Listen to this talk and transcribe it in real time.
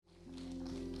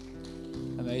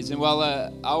Amazing. Well,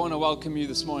 I want to welcome you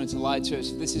this morning to Light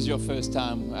Church. If this is your first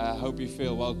time, I hope you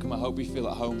feel welcome. I hope you feel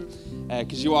at home.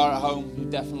 Because you are at home. You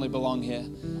definitely belong here.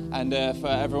 And for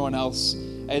everyone else,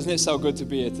 isn't it so good to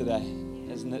be here today?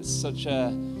 Isn't it such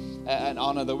an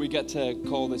honor that we get to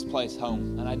call this place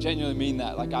home? And I genuinely mean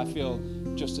that. Like, I feel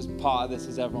just as part of this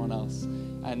as everyone else.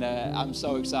 And I'm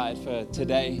so excited for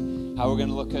today, how we're going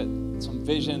to look at some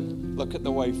vision, look at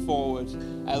the way forward,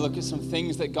 look at some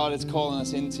things that God is calling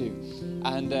us into.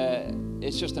 And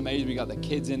it's just amazing. We got the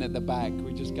kids in at the back.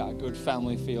 We just got a good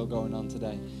family feel going on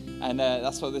today. And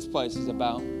that's what this place is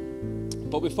about.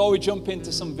 But before we jump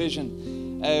into some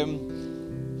vision,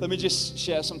 let me just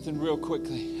share something real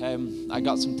quickly. I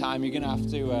got some time. You're going to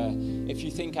have to, if you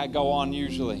think I go on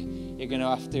usually, you're going to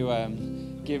have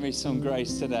to give me some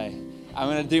grace today. I'm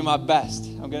going to do my best.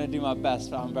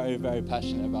 But I'm very, very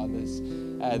passionate about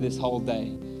this whole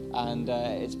day. And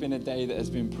it's been a day that has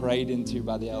been prayed into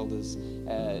by the elders.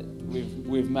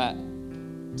 We've met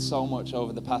so much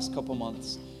over the past couple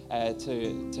months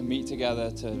to meet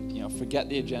together, to forget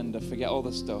the agenda, forget all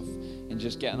the stuff, and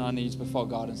just get on our knees before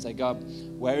God and say, God,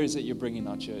 where is it you're bringing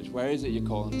our church? Where is it you're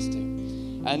calling us to?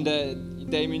 And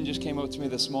Damien just came up to me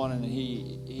this morning, and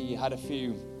he had a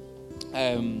few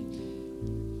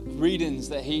readings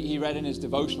that he read in his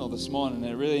devotional this morning,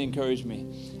 and it really encouraged me.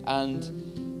 And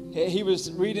he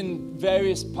was reading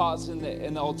various parts in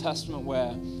the Old Testament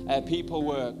where people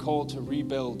were called to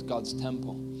rebuild God's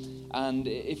temple. And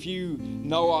if you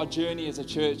know our journey as a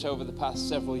church over the past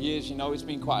several years, you know it's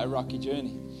been quite a rocky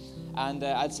journey. And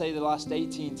I'd say the last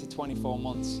 18 to 24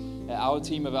 months, our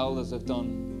team of elders have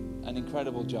done an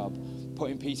incredible job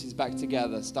putting pieces back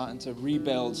together, starting to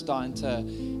rebuild, starting to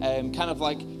kind of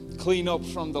like clean up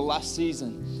from the last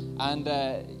season.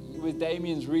 And with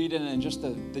Damien's reading and just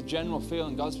the general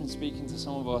feeling, God's been speaking to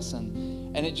some of us,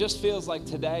 and it just feels like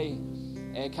today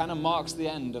it kind of marks the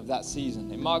end of that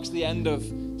season. It marks the end of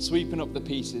sweeping up the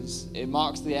pieces. It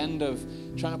marks the end of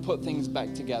trying to put things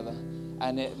back together,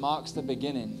 and it marks the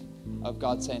beginning of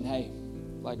God saying, hey,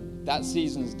 like, that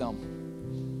season's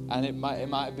done. And it might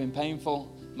have been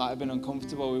painful, might have been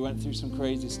uncomfortable, we went through some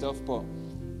crazy stuff, but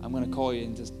I'm going to call you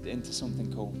into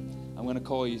something cool. I'm going to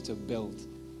call you to build.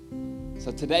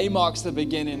 So today marks the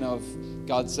beginning of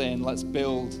God saying, let's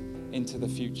build into the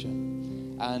future.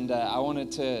 And I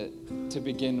wanted to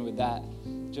begin with that,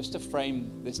 just to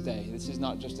frame this day. This is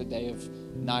not just a day of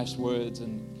nice words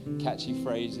and catchy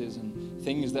phrases and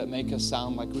things that make us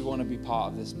sound like we want to be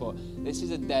part of this, but this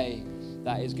is a day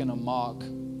that is going to mark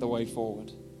the way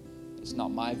forward. It's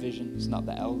not my vision. It's not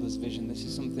the elders' vision. This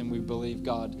is something we believe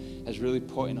God has really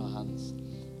put in our hands.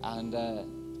 And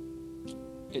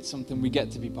it's something we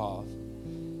get to be part of.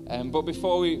 But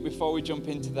before we jump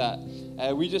into that,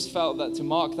 we just felt that to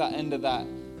mark that end of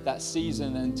that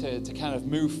season and to kind of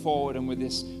move forward, and with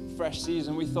this fresh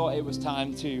season, we thought it was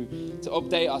time to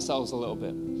update ourselves a little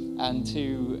bit and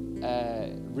to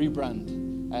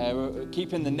rebrand. We're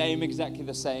keeping the name exactly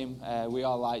the same. We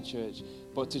are Light Church,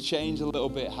 but to change a little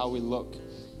bit how we look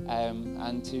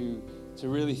and to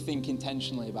really think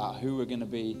intentionally about who we're going to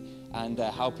be and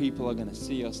how people are going to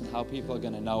see us and how people are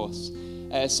going to know us.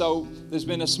 So there's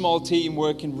been a small team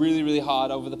working really, really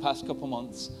hard over the past couple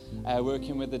months,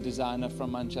 working with a designer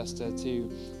from Manchester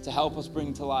to help us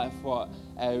bring to life what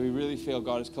we really feel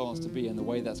God is calling us to be and the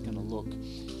way that's going to look.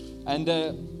 And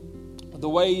the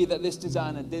way that this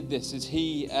designer did this is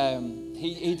he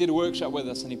did a workshop with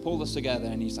us, and he pulled us together,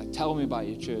 and he's like, tell me about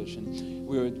your church. And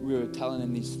we were telling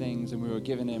him these things, and we were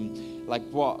giving him like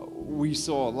what we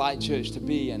saw Light Church to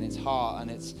be and its heart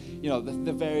and its,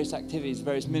 the various activities,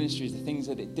 various ministries, the things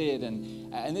that it did.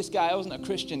 And this guy wasn't a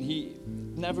Christian. He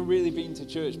never really been to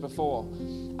church before.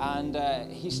 And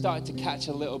he started to catch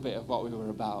a little bit of what we were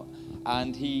about.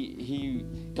 And he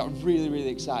got really, really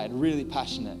excited, really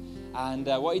passionate. And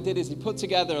what he did is he put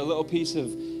together a little piece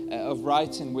of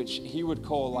writing which he would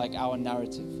call like our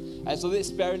narrative. So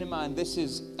this, bearing in mind, this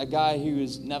is a guy who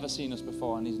has never seen us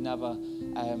before, and he's never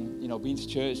been to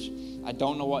church. I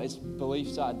don't know what his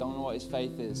beliefs are. I don't know what his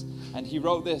faith is. And he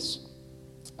wrote this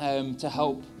to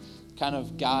help kind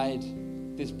of guide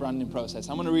this branding process.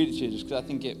 I'm going to read it to you just because I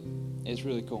think it's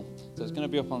really cool. So it's going to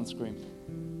be up on the screen.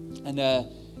 And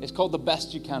it's called The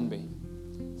Best You Can Be.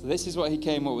 So this is what he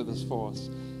came up with us for us.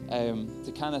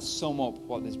 To kind of sum up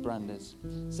what this brand is.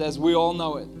 It says, we all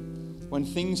know it. When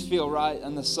things feel right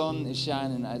and the sun is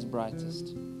shining at its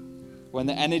brightest. When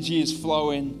the energy is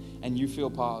flowing and you feel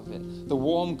part of it. The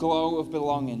warm glow of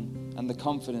belonging and the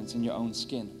confidence in your own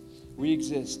skin. We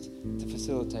exist to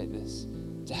facilitate this.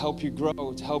 To help you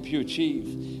grow, to help you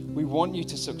achieve. We want you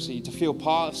to succeed, to feel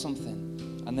part of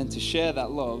something. And then to share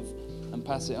that love and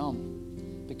pass it on.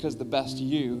 because the best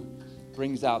you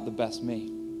brings out the best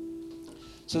me.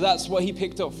 So that's what he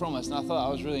picked up from us, and I thought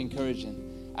that was really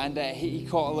encouraging. And he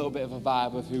caught a little bit of a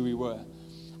vibe of who we were.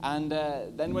 And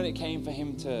then when it came for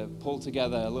him to pull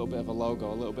together a little bit of a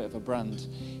logo, a little bit of a brand,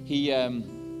 he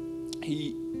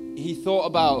thought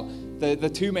about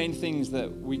the two main things that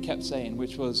we kept saying,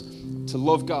 which was to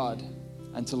love God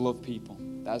and to love people.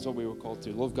 That's what we were called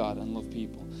to, love God and love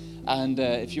people. And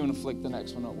if you want to flick the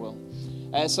next one up, Will.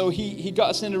 So he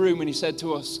got us in a room and he said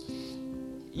to us,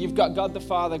 you've got God the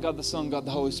Father, God the Son, God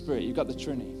the Holy Spirit. You've got the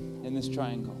Trinity in this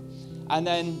triangle. And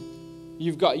then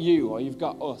you've got you, or you've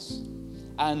got us.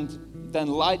 And then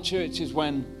Light Church is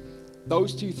when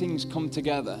those two things come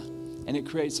together and it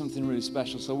creates something really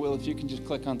special. So Will, if you can just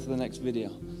click onto the next video.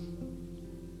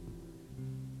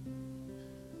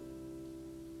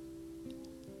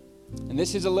 And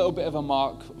this is a little bit of a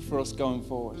mark for us going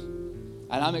forward.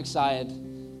 And I'm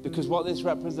excited because what this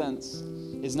represents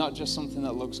is not just something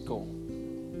that looks cool,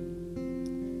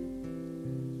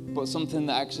 but something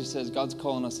that actually says God's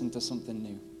calling us into something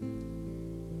new.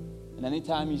 And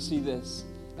anytime you see this,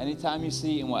 anytime you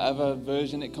see it in whatever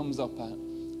version it comes up at,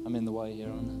 I'm in the way here,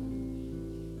 aren't I?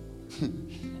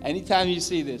 Anytime you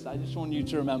see this, I just want you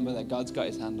to remember that God's got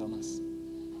his hand on us.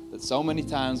 That so many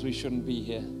times we shouldn't be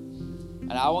here.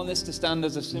 And I want this to stand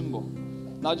as a symbol.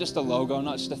 Not just a logo,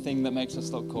 not just a thing that makes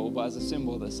us look cool, but as a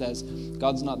symbol that says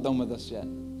God's not done with us yet.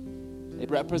 It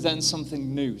represents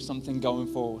something new, something going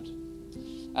forward.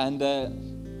 And,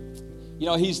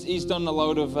 he's done a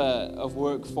load of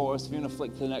work for us. If you want to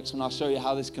flick to the next one, I'll show you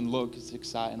how this can look. It's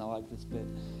exciting. I like this bit.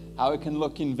 How it can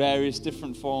look in various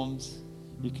different forms.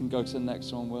 You can go to the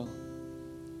next one, Will.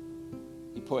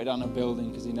 He put it on a building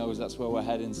because he knows that's where we're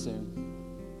heading soon.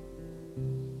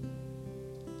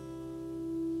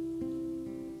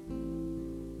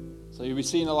 So you'll be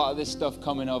seeing a lot of this stuff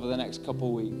coming over the next couple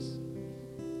of weeks.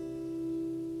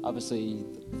 Obviously,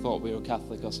 you thought we were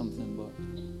Catholic or something, but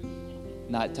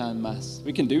nighttime mass.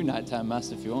 We can do nighttime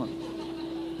mass if you want.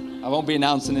 I won't be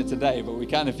announcing it today, but we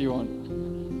can if you want.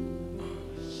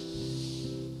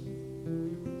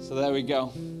 So there we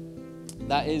go.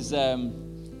 That is,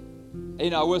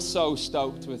 we're so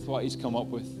stoked with what he's come up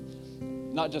with.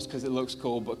 Not just because it looks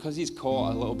cool, but because he's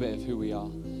caught a little bit of who we are.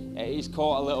 He's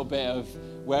caught a little bit of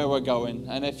where we're going.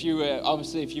 And if you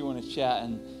want to chat,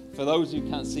 and for those who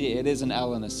can't see it, it is an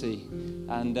L and a C.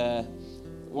 And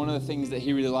one of the things that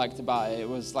he really liked about it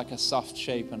was like a soft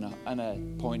shape and a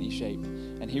pointy shape.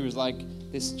 And he was like,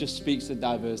 this just speaks to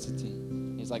diversity.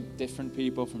 He's like different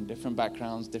people from different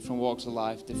backgrounds, different walks of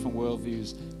life, different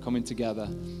worldviews coming together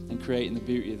and creating the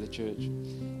beauty of the church.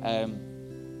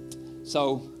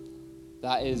 So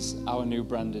that is our new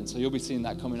branding. So you'll be seeing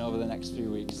that coming over the next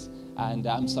few weeks. And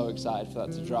I'm so excited for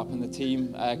that to drop. And the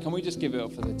team, can we just give it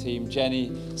up for the team?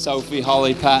 Jenny, Sophie,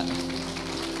 Holly, Pat.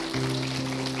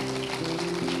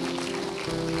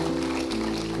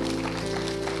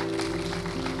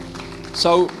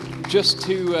 So just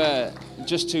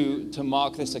to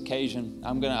mark this occasion,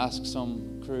 I'm going to ask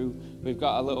some crew. We've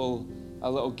got a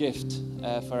little gift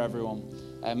for everyone.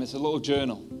 It's a little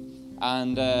journal,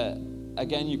 and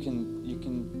again, you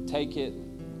can take it,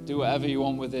 do whatever you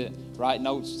want with it. Write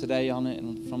notes today on it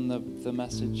and from the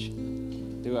message.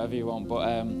 Do whatever you want.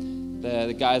 But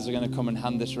the guys are going to come and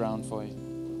hand this around for you.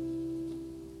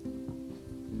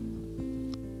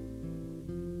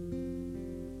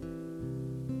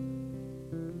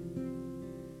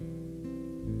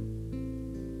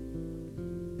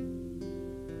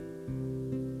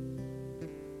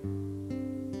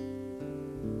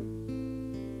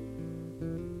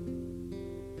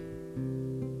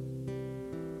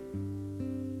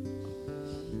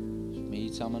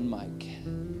 Tom and Mike.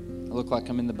 I look like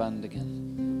I'm in the band again.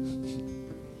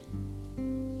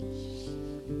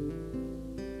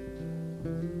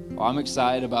 Well, I'm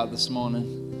excited about this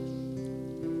morning.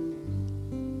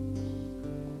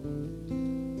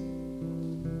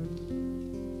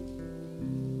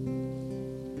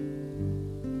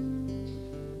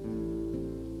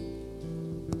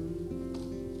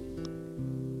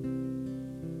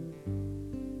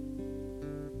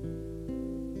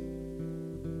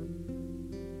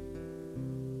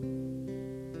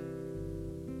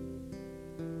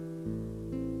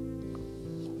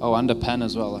 Oh, and a pen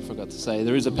as well, I forgot to say.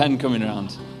 There is a pen coming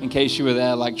around. In case you were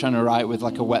there, like, trying to write with,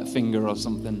 like, a wet finger or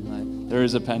something. Like, there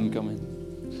is a pen coming.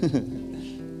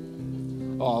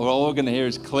 All we're going to hear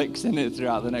is clicks in it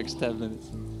throughout the next 10 minutes.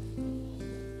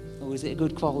 Oh, is it a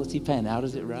good quality pen? How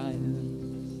does it write?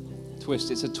 Twist,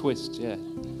 it's a twist, yeah.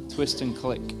 Twist and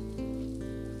click.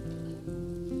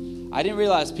 I didn't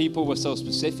realize people were so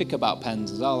specific about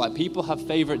pens as well. Like, people have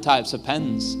favorite types of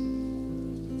pens.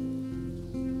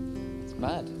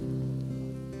 Mad.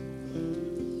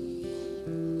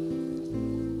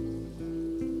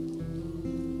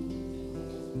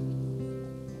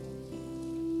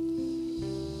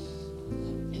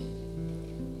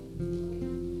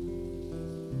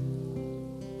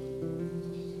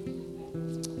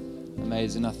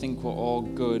 Amazing. I think we're all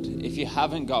good. If you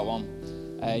haven't got one,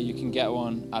 you can get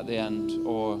one at the end,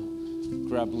 or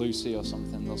grab Lucy or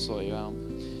something. They'll sort you out.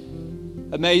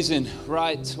 Amazing.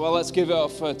 Right. Well, let's give it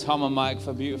up for Tom and Mike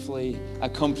for beautifully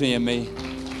accompanying me.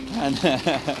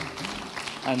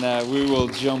 And we will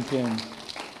jump in.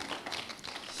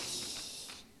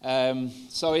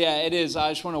 So yeah, it is.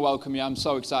 I just want to welcome you. I'm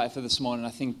so excited for this morning.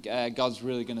 I think God's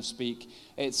really going to speak.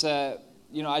 It's, I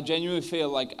genuinely feel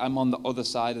like I'm on the other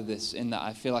side of this, in that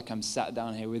I feel like I'm sat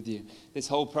down here with you. This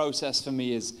whole process for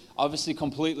me is obviously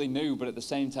completely new, but at the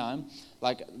same time,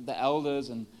 like the elders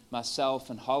and myself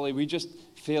and Holly, we just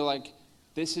feel like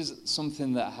this is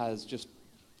something that has just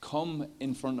come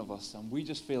in front of us, and we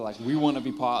just feel like we want to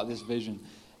be part of this vision.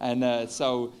 And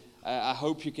so I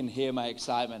hope you can hear my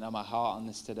excitement and my heart on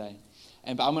this today.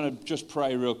 But I'm going to just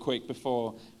pray real quick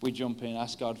before we jump in,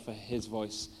 ask God for his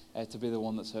voice to be the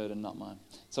one that's heard and not mine.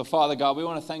 So Father God, we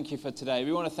want to thank you for today.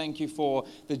 We want to thank you for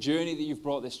the journey that you've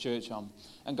brought this church on.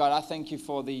 And God, I thank you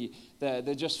for the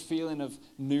just feeling of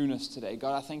newness today.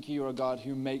 God, I thank you're a God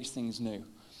who makes things new,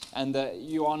 and that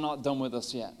you are not done with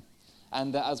us yet.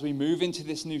 And that as we move into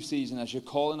this new season, as you're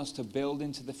calling us to build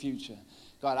into the future,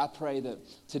 God, I pray that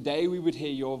today we would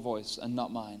hear your voice and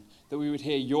not mine, that we would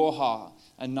hear your heart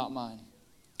and not mine,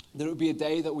 that it would be a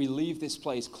day that we leave this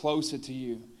place closer to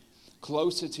you,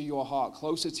 closer to your heart,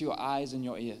 closer to your eyes and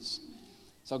your ears.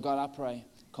 So God, I pray,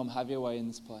 come have your way in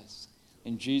this place.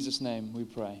 In Jesus' name we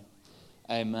pray.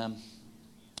 Amen.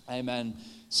 Amen.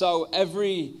 So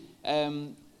every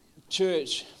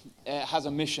church has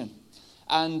a mission.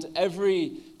 And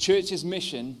every church's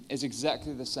mission is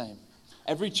exactly the same.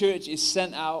 Every church is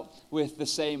sent out with the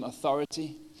same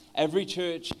authority. Every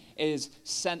church is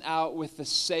sent out with the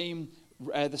same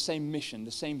mission,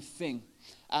 the same thing.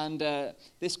 And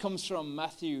this comes from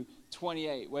Matthew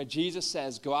 28, where Jesus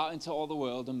says, go out into all the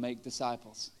world and make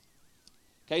disciples.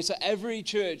 Okay, so every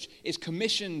church is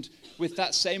commissioned with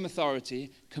that same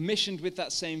authority, commissioned with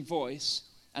that same voice,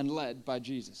 and led by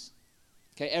Jesus.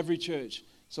 Okay, every church.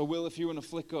 So Will, if you want to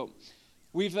flick up.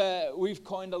 We've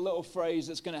coined a little phrase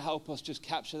that's going to help us just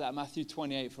capture that Matthew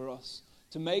 28 for us.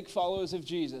 To make followers of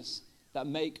Jesus that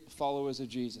make followers of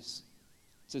Jesus.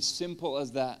 It's as simple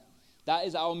as that. That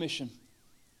is our mission.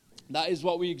 That is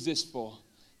what we exist for.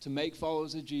 To make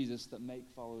followers of Jesus that make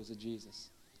followers of Jesus.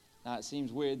 Now it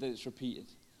seems weird that it's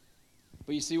repeated.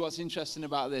 But you see what's interesting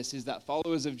about this is that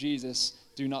followers of Jesus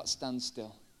do not stand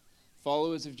still.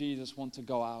 Followers of Jesus want to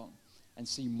go out and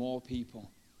see more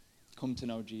people come to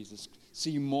know Jesus.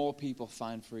 See more people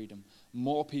find freedom.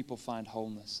 More people find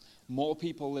wholeness. More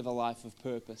people live a life of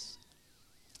purpose.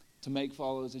 To make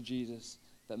followers of Jesus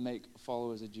that make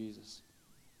followers of Jesus.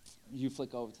 You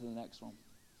flick over to the next one.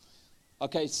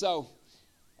 Okay, so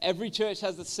every church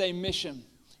has the same mission,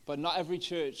 but not every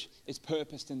church is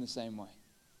purposed in the same way.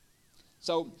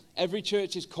 So every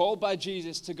church is called by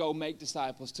Jesus to go make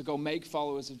disciples, to go make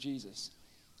followers of Jesus.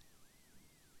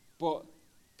 But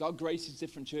God graces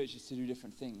different churches to do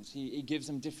different things. He gives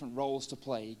them different roles to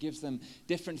play. He gives them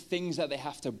different things that they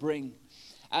have to bring.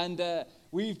 And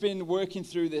we've been working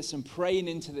through this and praying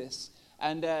into this.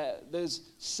 And there's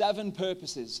 7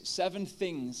 purposes, 7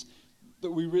 things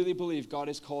that we really believe God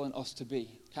is calling us to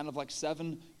be. Kind of like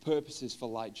 7 purposes for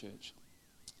Light Church.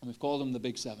 And we've called them the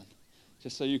Big 7,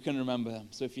 just so you can remember them.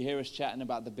 So if you hear us chatting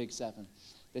about the Big 7,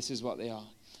 this is what they are.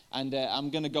 And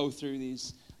I'm going to go through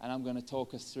these, and I'm going to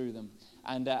talk us through them.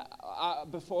 And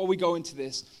before we go into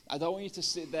this, I don't want you to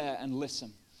sit there and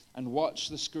listen and watch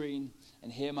the screen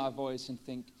and hear my voice and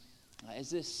think,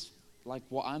 is this like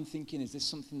what I'm thinking? Is this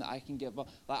something that I can get? Like,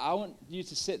 I want you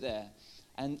to sit there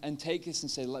and take this and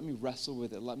say, let me wrestle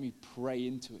with it. Let me pray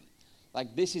into it.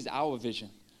 Like, this is our vision.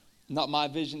 Not my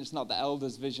vision. It's not the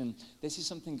elders' vision. This is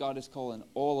something God is calling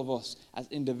all of us as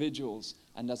individuals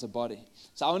and as a body.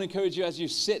 So I want to encourage you as you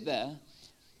sit there,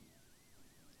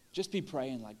 just be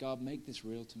praying like, God, make this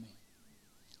real to me.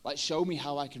 Like, show me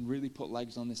how I can really put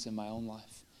legs on this in my own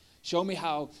life. Show me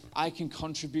how I can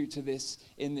contribute to this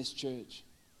in this church.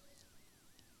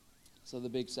 So the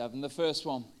Big 7. The first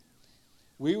one,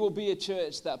 we will be a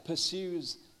church that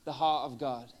pursues the heart of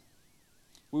God.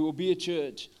 We will be a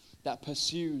church that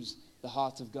pursues the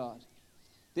heart of God.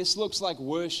 This looks like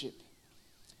worship.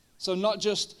 So not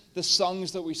just the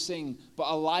songs that we sing,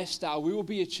 but a lifestyle. We will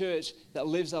be a church that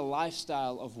lives a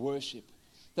lifestyle of worship,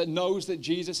 that knows that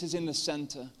Jesus is in the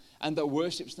center and that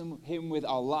worships him with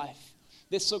our life.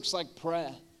 This looks like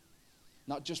prayer.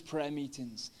 Not just prayer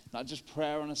meetings, not just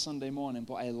prayer on a Sunday morning,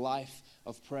 but a life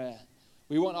of prayer.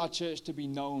 We want our church to be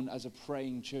known as a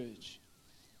praying church,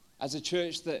 as a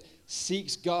church that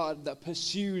seeks God, that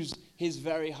pursues his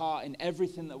very heart in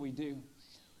everything that we do.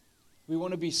 We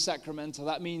want to be sacramental.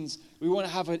 That means we want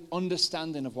to have an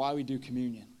understanding of why we do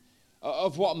communion,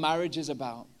 of what marriage is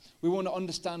about. We want to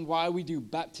understand why we do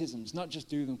baptisms, not just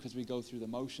do them because we go through the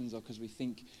motions or because we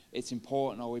think it's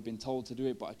important or we've been told to do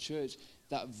it, but a church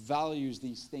that values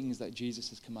these things that Jesus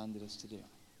has commanded us to do.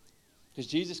 Because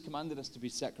Jesus commanded us to be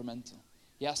sacramental.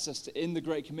 He asked us to, in the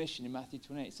Great Commission in Matthew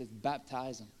 28, it says,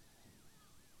 baptize them.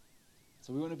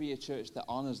 So we want to be a church that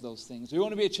honors those things. We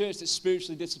want to be a church that's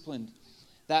spiritually disciplined,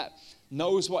 that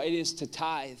knows what it is to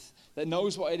tithe, that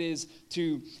knows what it is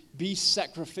to be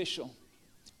sacrificial.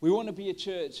 We want to be a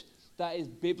church that is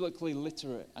biblically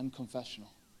literate and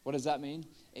confessional. What does that mean?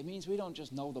 It means we don't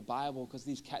just know the Bible because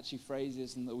these catchy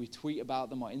phrases and that we tweet about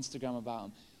them or Instagram about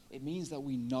them. It means that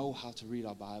we know how to read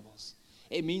our Bibles.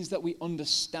 It means that we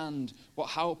understand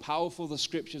how powerful the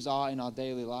scriptures are in our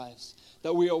daily lives,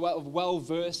 that we are well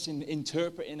versed in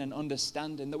interpreting and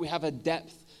understanding, that we have a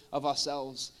depth of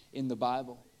ourselves in the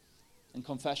Bible. And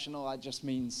confessional, that just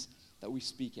means that we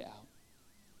speak it out,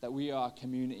 that we are a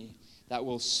community that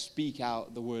will speak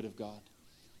out the word of God,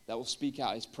 that will speak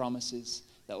out his promises,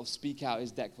 that will speak out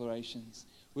his declarations.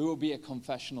 We will be a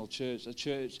confessional church, a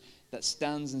church that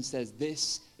stands and says,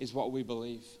 this is what we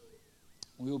believe.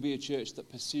 We will be a church that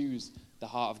pursues the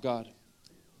heart of God.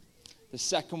 The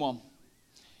second one,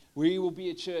 we will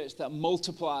be a church that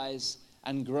multiplies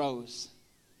and grows.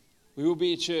 We will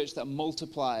be a church that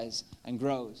multiplies and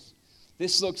grows.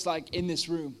 This looks like in this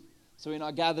room. So in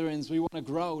our gatherings, we want to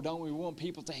grow, don't we? We want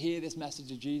people to hear this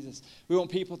message of Jesus. We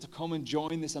want people to come and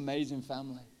join this amazing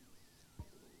family.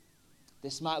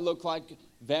 This might look like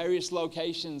various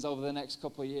locations over the next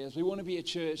couple of years. We want to be a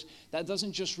church that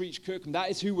doesn't just reach Kirkham.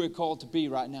 That is who we're called to be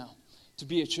right now, to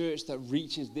be a church that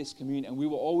reaches this community. And we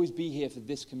will always be here for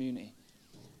this community.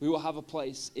 We will have a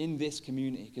place in this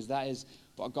community because that is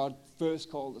what God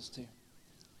first called us to.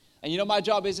 And you know, my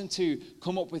job isn't to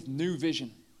come up with new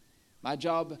vision. My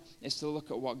job is to look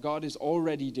at what God is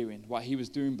already doing, what he was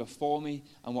doing before me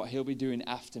and what he'll be doing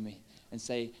after me, and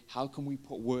say, how can we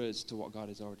put words to what God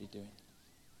is already doing?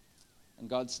 And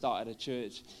God started a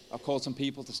church. I called some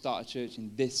people to start a church in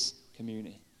this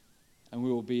community, and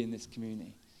we will be in this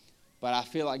community. But I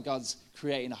feel like God's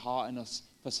creating a heart in us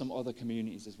for some other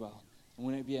communities as well. And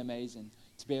wouldn't it be amazing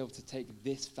to be able to take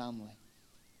this family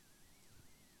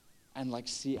and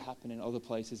see it happen in other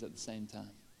places at the same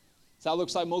time? So that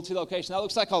looks like multi-location. That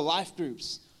looks like our life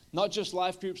groups. Not just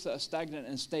life groups that are stagnant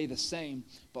and stay the same,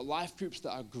 but life groups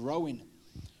that are growing.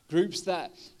 Groups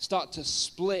that start to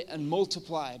split and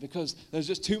multiply because there's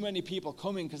just too many people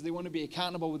coming because they want to be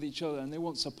accountable with each other and they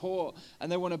want support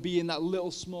and they want to be in that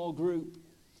little small group.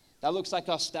 That looks like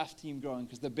our staff team growing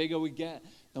because the bigger we get,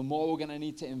 the more we're going to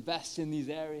need to invest in these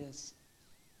areas.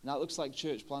 And that looks like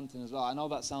church planting as well. I know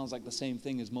that sounds like the same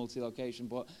thing as multi-location,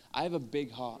 but I have a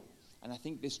big heart. And I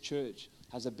think this church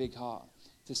has a big heart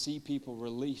to see people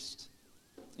released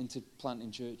into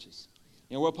planting churches.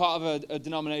 You know, we're part of a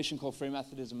denomination called Free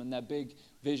Methodism, and their big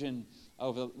vision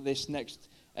over this next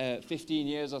 15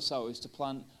 years or so is to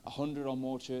plant 100 or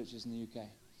more churches in the UK.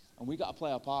 And we got to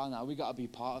play our part in that. We got to be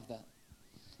part of that.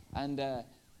 And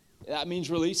that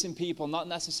means releasing people, not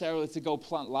necessarily to go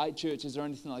plant light churches or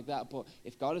anything like that, but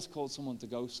if God has called someone to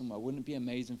go somewhere, wouldn't it be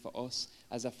amazing for us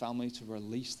as a family to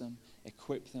release them,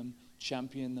 equip them,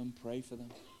 champion them, pray for them?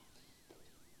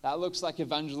 That looks like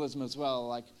evangelism as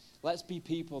well. Let's be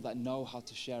people that know how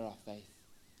to share our faith.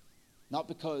 Not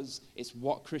because it's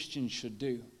what Christians should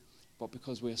do, but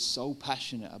because we're so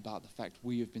passionate about the fact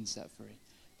we have been set free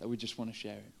that we just want to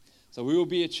share it. So we will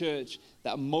be a church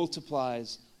that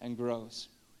multiplies and grows.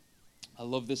 I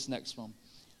love this next one.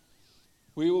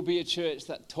 We will be a church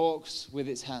that talks with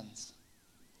its hands.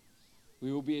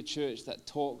 We will be a church that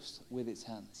talks with its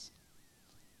hands.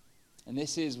 And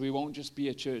we won't just be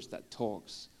a church that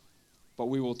talks, but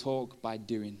we will talk by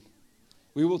doing.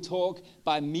 We will talk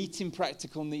by meeting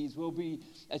practical needs. We'll be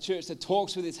a church that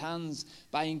talks with its hands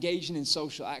by engaging in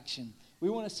social action. We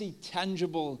want to see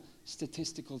tangible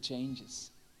statistical changes.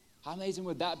 How amazing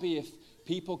would that be if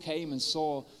people came and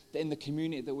saw that in the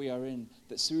community that we are in,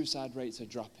 that suicide rates are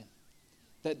dropping,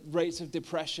 that rates of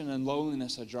depression and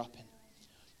loneliness are dropping,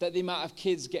 that the amount of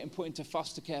kids getting put into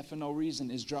foster care for no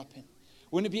reason is dropping?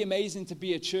 Wouldn't it be amazing to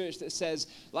be a church that says,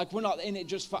 we're not in it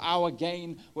just for our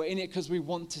gain, we're in it because we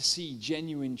want to see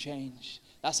genuine change?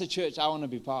 That's a church I want to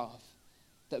be part of,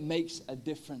 that makes a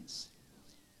difference.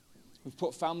 We've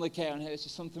put family care on here. It's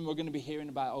just something we're going to be hearing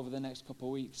about over the next couple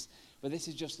of weeks. But this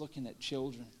is just looking at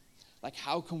children. Like,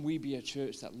 how can we be a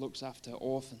church that looks after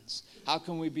orphans? How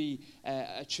can we be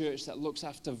a church that looks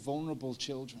after vulnerable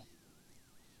children?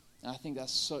 And I think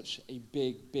that's such a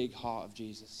big, big heart of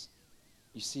Jesus.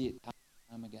 You see it time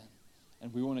and time again.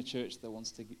 And we want a church that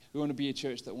we want to be a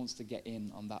church that wants to get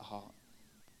in on that heart.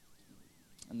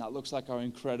 And that looks like our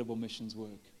incredible missions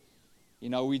work. You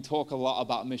know, we talk a lot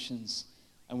about missions,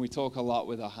 and we talk a lot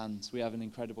with our hands. We have an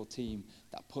incredible team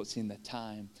that puts in the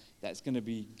time, that's going to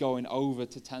be going over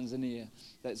to Tanzania,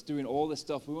 that's doing all this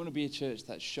stuff. We want to be a church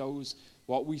that shows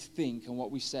what we think and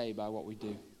what we say by what we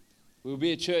do. We will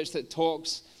be a church that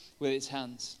talks with its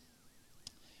hands.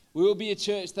 We will be a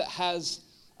church that has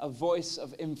a voice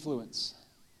of influence.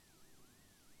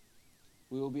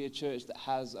 We will be a church that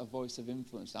has a voice of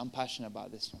influence. I'm passionate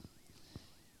about this one.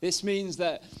 This means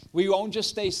that we won't just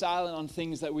stay silent on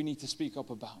things that we need to speak up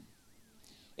about.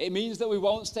 It means that we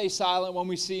won't stay silent when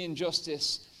we see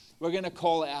injustice. We're going to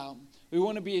call it out. We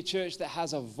want to be a church that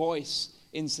has a voice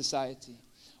in society.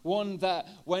 One that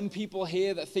when people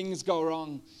hear that things go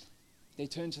wrong, they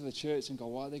turn to the church and go,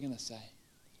 what are they going to say?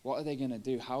 What are they going to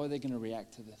do? How are they going to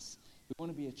react to this? We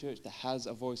want to be a church that has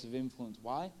a voice of influence.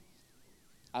 Why?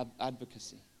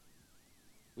 Advocacy.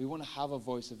 We want to have a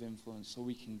voice of influence so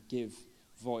we can give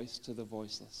voice to the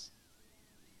voiceless.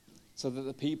 So that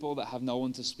the people that have no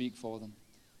one to speak for them,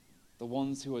 the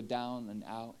ones who are down and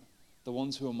out, the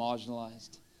ones who are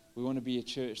marginalized, we want to be a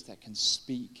church that can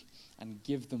speak and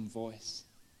give them voice.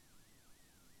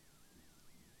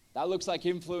 That looks like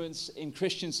influence in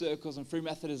Christian circles and through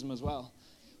Methodism as well.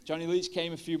 Johnny Leach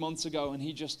came a few months ago and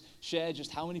he just shared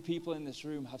just how many people in this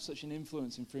room have such an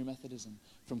influence in Free Methodism,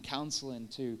 from counseling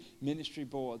to ministry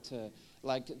board to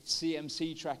like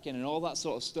CMC tracking and all that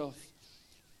sort of stuff.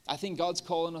 I think God's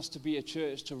calling us to be a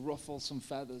church to ruffle some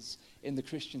feathers in the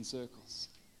Christian circles.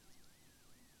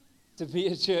 To be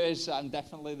a church, I'm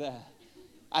definitely there.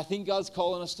 I think God's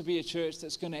calling us to be a church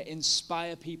that's going to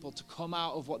inspire people to come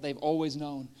out of what they've always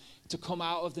known, to come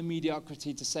out of the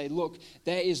mediocrity, to say, look,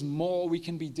 there is more we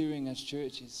can be doing as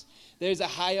churches. There's a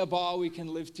higher bar we can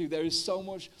live to. There is so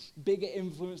much bigger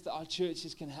influence that our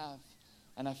churches can have.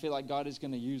 And I feel like God is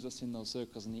going to use us in those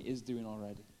circles, and he is doing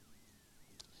already.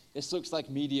 This looks like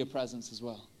media presence as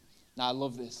well. Now, I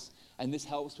love this. And this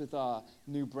helps with our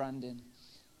new branding.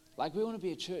 Like, we want to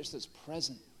be a church that's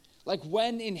present. Like,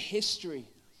 when in history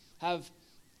have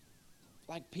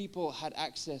people had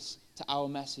access to our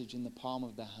message in the palm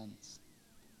of their hands?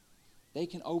 They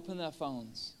can open their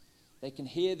phones. They can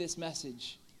hear this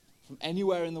message from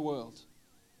anywhere in the world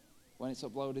when it's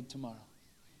uploaded tomorrow.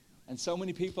 And so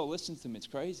many people listen to them. It's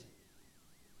crazy.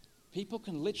 People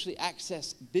can literally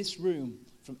access this room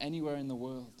from anywhere in the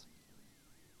world.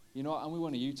 You know, and we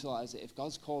want to utilize it. If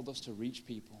God's called us to reach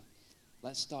people,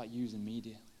 let's start using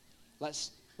media.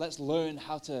 Let's learn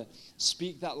how to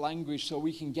speak that language so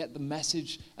we can get the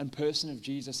message and person of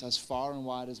Jesus as far and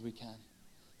wide as we can,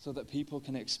 so that people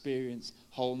can experience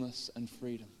wholeness and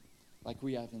freedom like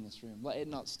we have in this room. Let it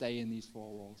not stay in these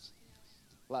four walls.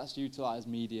 Let's utilize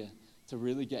media to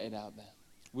really get it out there.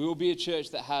 We will be a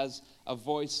church that has a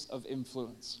voice of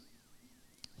influence.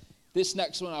 This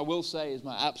next one, I will say, is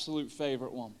my absolute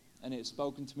favorite one, and it's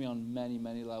spoken to me on many,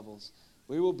 many levels.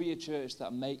 We will be a church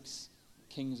that makes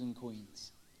kings and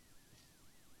queens.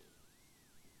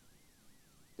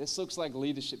 This looks like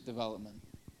leadership development.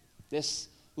 This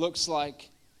looks like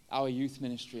our youth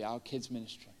ministry, our kids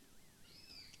ministry.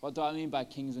 What do I mean by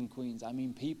kings and queens? I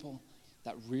mean people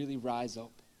that really rise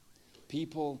up.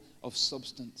 People of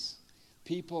substance.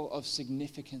 People of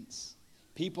significance.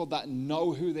 People that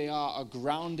know who they are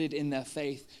grounded in their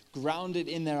faith, grounded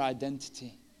in their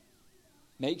identity.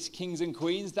 Makes kings and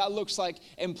queens. That looks like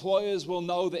employers will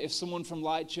know that if someone from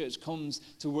Light Church comes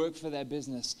to work for their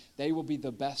business, they will be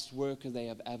the best worker they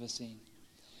have ever seen.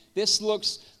 This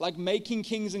looks like making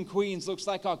kings and queens, looks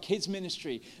like our kids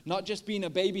ministry, not just being a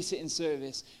babysitting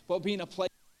service, but being a place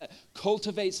that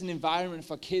cultivates an environment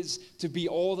for kids to be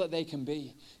all that they can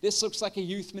be. This looks like a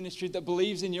youth ministry that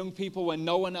believes in young people when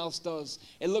no one else does.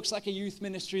 It looks like a youth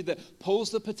ministry that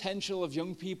pulls the potential of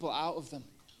young people out of them.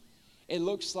 It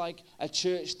looks like a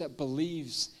church that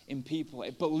believes in people.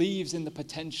 It believes in the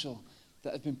potential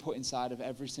that has been put inside of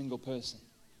every single person.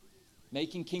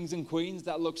 Making kings and queens,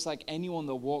 that looks like anyone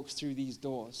that walks through these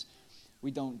doors. We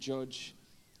don't judge.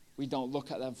 We don't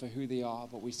look at them for who they are,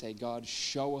 but we say, God,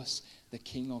 show us the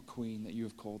king or queen that you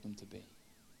have called them to be.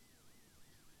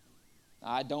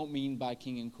 I don't mean by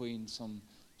king and queen some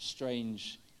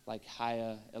strange, like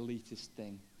higher elitist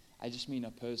thing. I just mean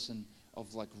a person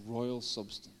of like royal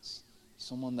substance.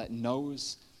 Someone that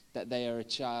knows that they are a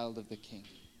child of the King,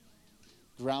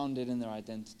 grounded in their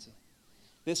identity.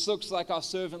 This looks like our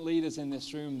servant leaders in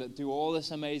this room that do all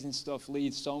this amazing stuff,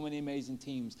 lead so many amazing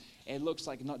teams. It looks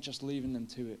like not just leaving them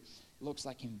to it. It looks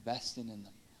like investing in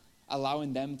them,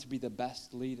 allowing them to be the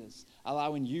best leaders,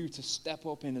 allowing you to step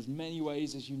up in as many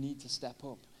ways as you need to step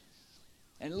up.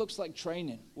 And it looks like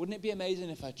training. Wouldn't it be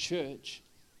amazing if a church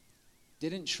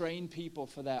didn't train people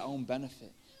for their own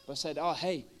benefit, but said, oh,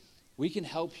 hey, we can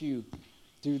help you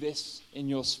do this in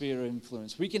your sphere of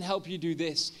influence. We can help you do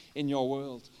this in your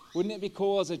world. Wouldn't it be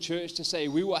cool as a church to say,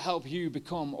 we will help you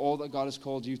become all that God has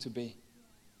called you to be?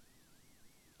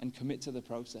 And commit to the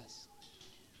process.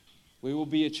 We will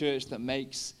be a church that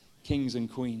makes kings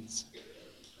and queens.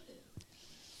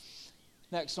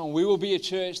 Next one, we will be a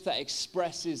church that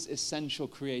expresses essential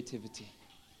creativity.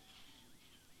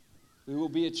 We will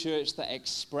be a church that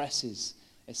expresses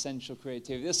essential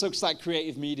creativity. This looks like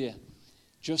creative media,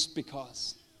 just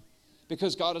because.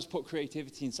 Because God has put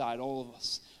creativity inside all of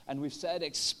us. And we've said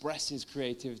expresses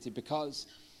creativity because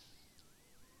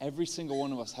every single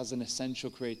one of us has an essential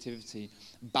creativity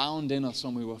bound in us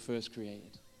when we were first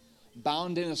created.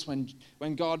 Bound in us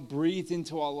when God breathed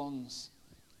into our lungs.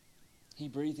 He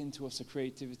breathed into us a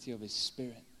creativity of his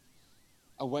Spirit.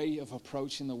 A way of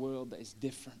approaching the world that is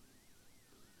different.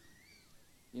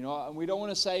 You know, and we don't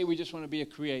want to say we just want to be a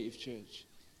creative church.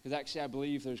 Because actually I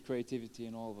believe there's creativity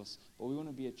in all of us. But we want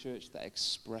to be a church that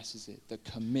expresses it, that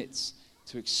commits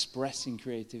to expressing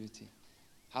creativity.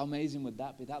 How amazing would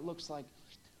that be? That looks like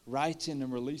writing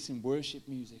and releasing worship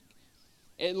music.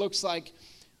 It looks like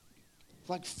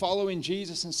following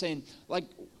Jesus and saying, like,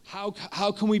 how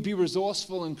can we be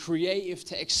resourceful and creative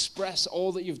to express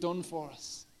all that you've done for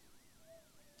us?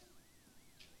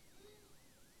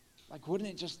 Like, wouldn't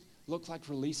it just look like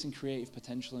releasing creative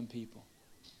potential in people?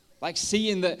 Like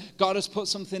seeing that God has put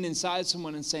something inside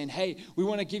someone and saying, hey, we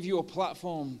want to give you a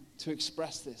platform to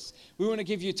express this. We want to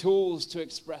give you tools to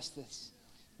express this.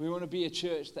 We want to be a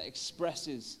church that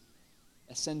expresses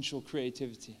essential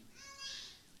creativity.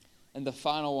 And the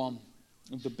final one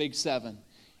of the big 7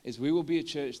 is we will be a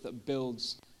church that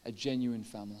builds a genuine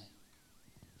family.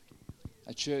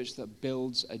 A church that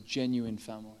builds a genuine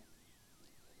family.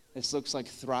 This looks like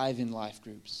thriving life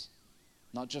groups.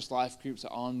 Not just life groups that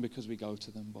are on because we go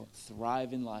to them, but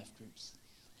thriving life groups.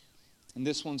 And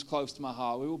this one's close to my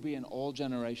heart. We will be an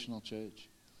all-generational church.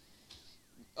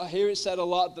 I hear it said a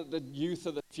lot that the youth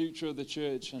are the future of the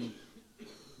church and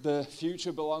the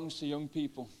future belongs to young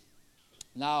people.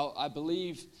 Now, I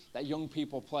believe that young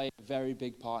people play a very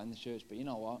big part in the church, but you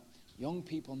know what? Young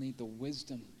people need the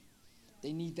wisdom.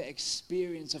 They need the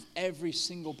experience of every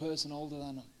single person older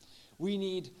than them. We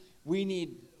need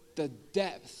the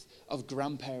depth of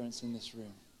grandparents in this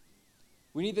room.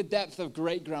 We need the depth of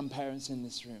great-grandparents in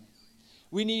this room.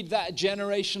 We need that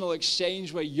generational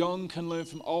exchange where young can learn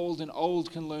from old and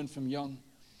old can learn from young.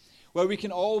 Where we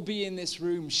can all be in this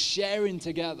room sharing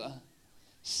together,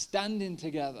 standing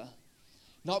together,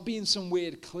 not being some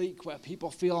weird clique where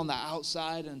people feel on the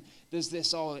outside and there's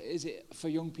this, oh, is it for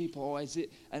young people or is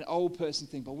it an old person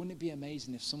thing? But wouldn't it be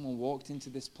amazing if someone walked into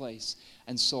this place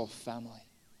and saw family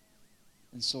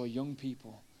and saw young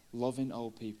people loving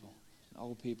old people and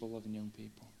old people loving young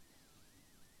people?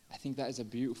 I think that is a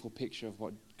beautiful picture of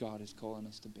what God is calling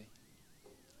us to be.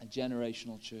 A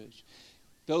generational church.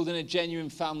 Building a genuine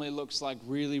family looks like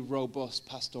really robust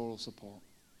pastoral support.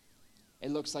 It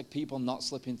looks like people not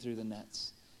slipping through the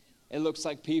nets. It looks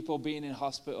like people being in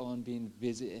hospital and being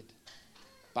visited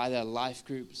by their life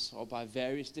groups or by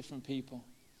various different people.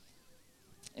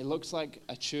 It looks like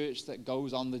a church that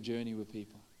goes on the journey with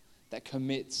people, that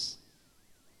commits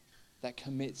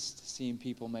to seeing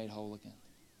people made whole again.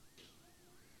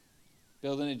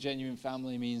 Building a genuine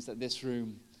family means that this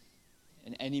room,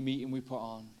 in any meeting we put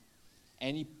on,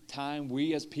 any time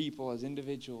we as people, as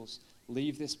individuals,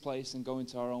 leave this place and go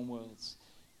into our own worlds,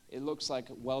 it looks like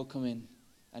welcoming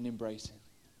and embracing.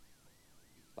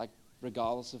 Like,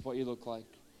 regardless of what you look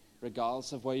like,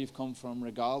 regardless of where you've come from,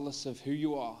 regardless of who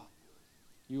you are,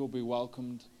 you will be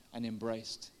welcomed and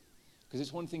embraced. Because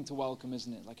it's one thing to welcome,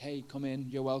 isn't it? Like, hey, come in,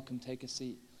 you're welcome, take a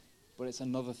seat. But it's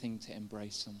another thing to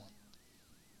embrace someone.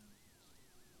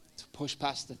 To push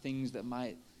past the things that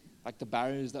might, like the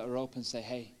barriers that are up and say,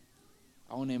 hey,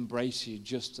 I want to embrace you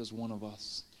just as one of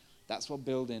us. That's what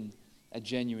building a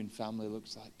genuine family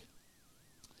looks like.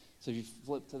 So if you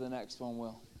flip to the next one,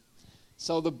 Will.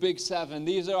 So the big 7,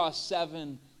 these are our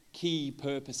 7 key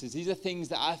purposes. These are things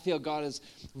that I feel God has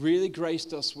really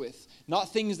graced us with.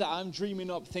 Not things that I'm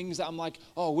dreaming up, things that I'm like,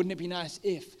 oh, wouldn't it be nice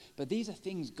if? But these are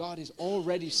things God is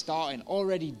already starting,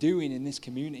 already doing in this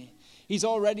community. He's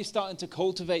already starting to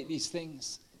cultivate these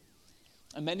things.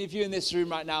 And many of you in this room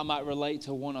right now might relate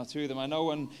to one or two of them. I know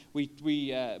when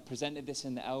we presented this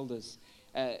in the elders,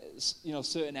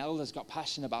 certain elders got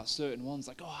passionate about certain ones.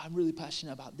 Like, oh, I'm really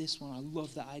passionate about this one. I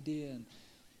love that idea.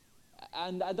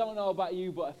 And I don't know about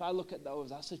you, but if I look at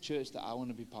those, that's a church that I want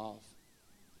to be part of.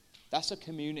 That's a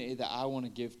community that I want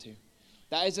to give to.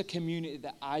 That is a community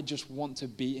that I just want to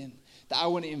be in, that I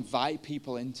want to invite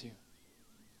people into.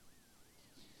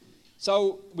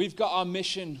 So we've got our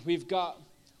mission. We've got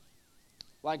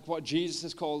like what Jesus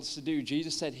has called us to do.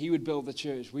 Jesus said he would build the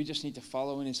church. We just need to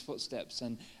follow in his footsteps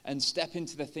and step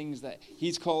into the things that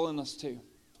he's calling us to.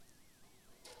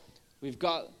 We've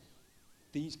got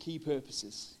these key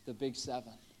purposes, the big 7.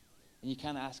 And you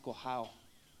kind of ask, well, how?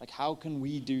 Like, how can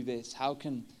we do this? How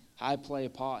can I play a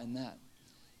part in that?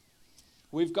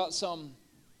 We've got some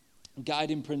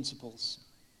guiding principles.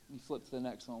 You flip to the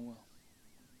next one, Will.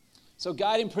 So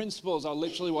guiding principles are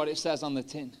literally what it says on the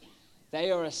tin. They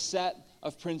are a set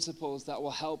of principles that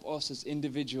will help us as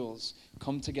individuals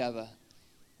come together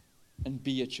and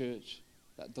be a church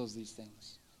that does these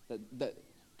things, that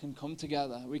can come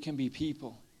together. We can be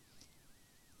people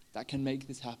that can make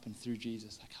this happen through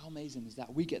Jesus. Like, how amazing is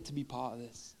that? We get to be part of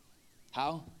this.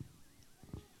 How?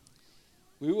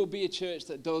 We will be a church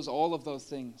that does all of those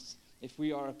things if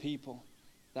we are a people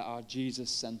that are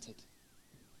Jesus-centered.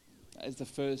 That is the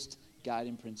first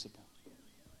guiding principle.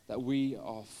 That we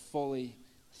are fully,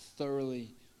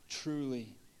 thoroughly,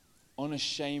 truly,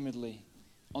 unashamedly,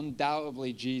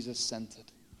 undoubtedly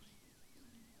Jesus-centered.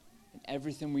 In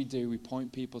everything we do, we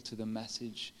point people to the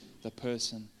message, the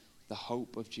person, the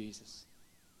hope of Jesus.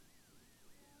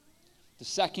 The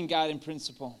second guiding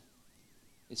principle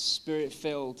is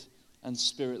spirit-filled and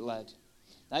spirit-led.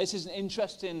 Now, this is an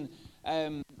interesting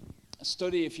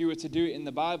study if you were to do it in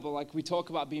the Bible. Like, we talk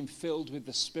about being filled with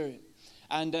the Spirit.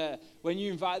 And when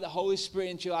you invite the Holy Spirit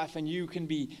into your life and you can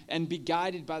be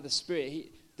guided by the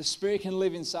Spirit, the Spirit can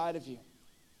live inside of you.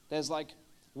 There's like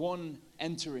one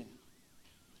entering.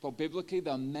 But biblically,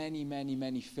 there are many, many,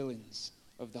 many fillings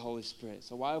of the Holy Spirit.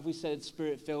 So why have we said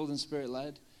Spirit-filled and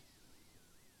Spirit-led?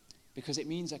 Because it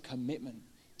means a commitment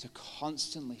to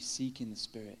constantly seeking the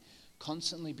Spirit,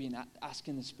 constantly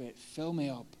asking the Spirit, fill me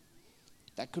up.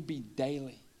 That could be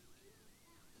daily.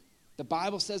 The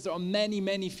Bible says there are many,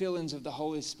 many fillings of the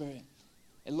Holy Spirit.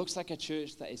 It looks like a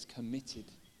church that is committed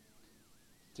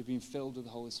to being filled with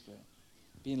the Holy Spirit,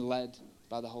 being led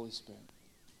by the Holy Spirit.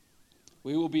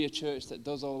 We will be a church that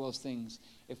does all those things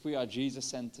if we are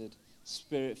Jesus-centered,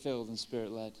 Spirit-filled, and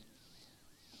Spirit-led.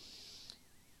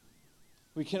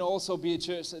 We can also be a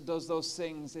church that does those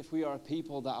things if we are a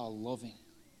people that are loving.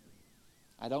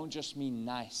 I don't just mean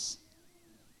nice.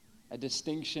 A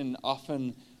distinction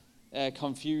often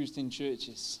confused in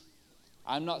churches.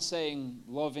 I'm not saying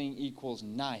loving equals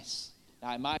nice.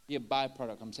 Now, it might be a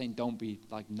byproduct. I'm saying don't be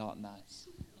like not nice.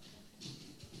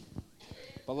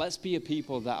 But let's be a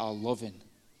people that are loving.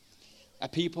 A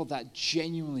people that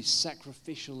genuinely,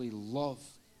 sacrificially love.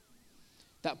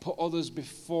 That put others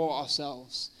before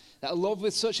ourselves. That love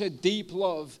with such a deep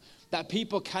love that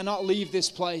people cannot leave this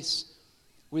place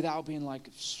without being like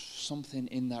something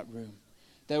in that room.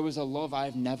 There was a love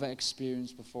I've never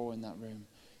experienced before in that room.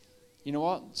 You know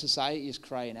what? Society is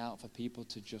crying out for people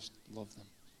to just love them.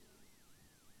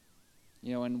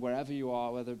 You know, and wherever you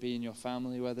are, whether it be in your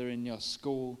family, whether in your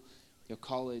school, your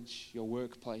college, your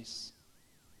workplace,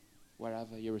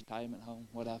 wherever, your retirement home,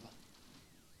 whatever.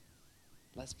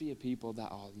 Let's be a people that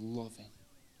are loving.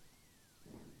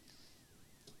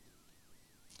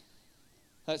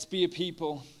 Let's be a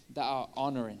people that are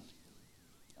honoring.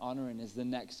 Honoring is the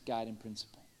next guiding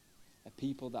principle. A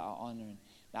people that are honoring.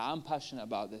 Now, I'm passionate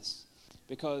about this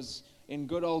because in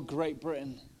good old Great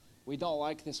Britain, we don't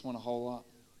like this one a whole lot.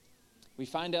 We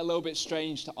find it a little bit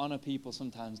strange to honor people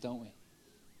sometimes, don't we?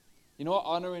 You know what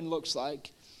honoring looks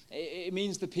like? It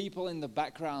means the people in the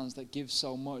backgrounds that give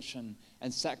so much and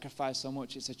sacrifice so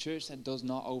much. It's a church that does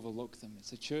not overlook them.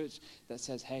 It's a church that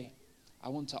says, hey, I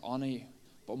want to honor you.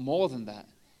 But more than that,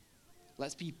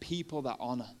 let's be people that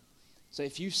honor. So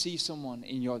if you see someone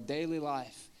in your daily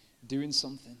life doing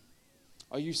something,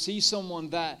 or you see someone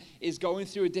that is going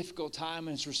through a difficult time and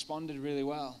has responded really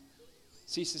well,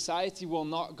 see, society will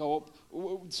not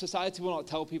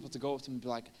tell people to go up to them and be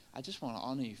like, I just want to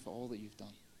honor you for all that you've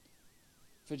done.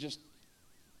 For just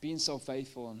being so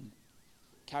faithful and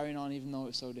carrying on even though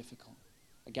it's so difficult.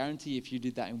 I guarantee if you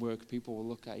did that in work, people will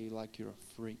look at you like you're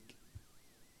a freak.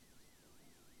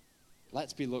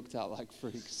 Let's be looked at like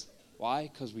freaks. Why?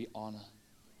 Because we honor.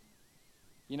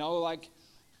 You know, like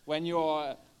when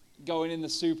you're going in the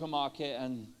supermarket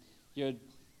and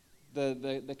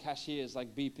the cashier's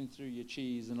like beeping through your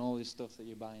cheese and all this stuff that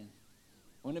you're buying.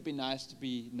 Wouldn't it be nice to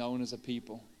be known as a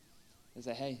people that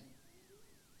say, hey,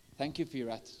 thank you for your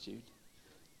attitude.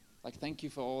 Like, thank you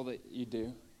for all that you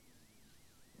do.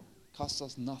 Costs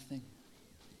us nothing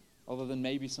other than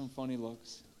maybe some funny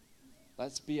looks.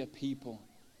 Let's be a people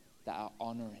that are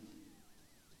honoring.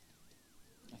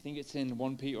 I think it's in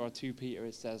 1 Peter or 2 Peter,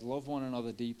 it says, love one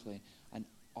another deeply and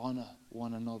honor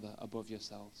one another above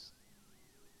yourselves.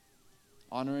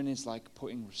 Honoring is like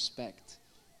putting respect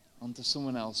onto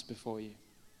someone else before you.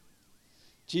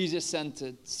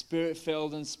 Jesus-centered,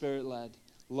 spirit-filled and spirit-led,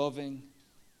 loving,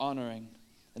 honoring.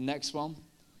 The next one,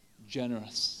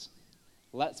 generous.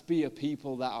 Let's be a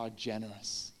people that are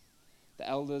generous. The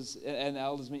elders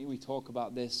meeting, we talk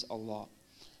about this a lot.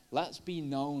 Let's be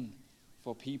known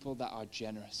for people that are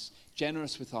generous.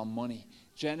 Generous with our money,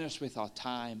 generous with our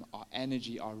time, our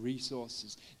energy, our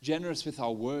resources, generous with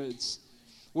our words.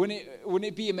 Wouldn't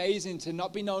it be amazing to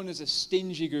not be known as a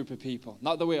stingy group of people?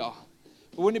 Not that we are.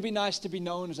 But wouldn't it be nice to be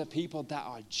known as a people that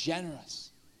are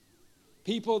generous?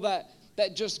 People that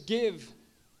just give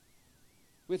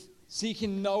with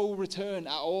seeking no return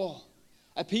at all.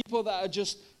 A people that are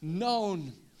just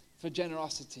known for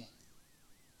generosity.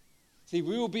 See,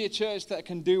 we will be a church that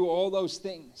can do all those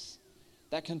things,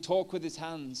 that can talk with its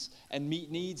hands and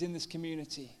meet needs in this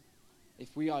community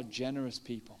if we are generous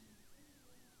people.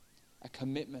 A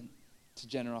commitment to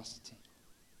generosity.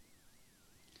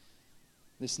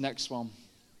 This next one.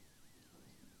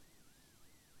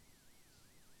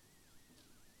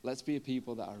 Let's be a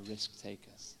people that are risk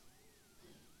takers.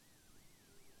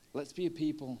 Let's be a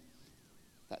people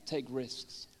that take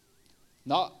risks.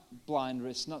 Not blind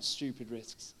risks, not stupid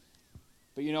risks.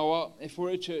 But you know what? If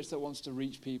we're a church that wants to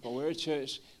reach people, we're a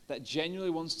church that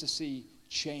genuinely wants to see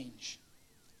change,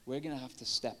 we're going to have to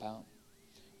step out.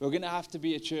 We're going to have to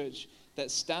be a church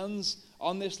that stands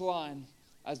on this line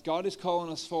as God is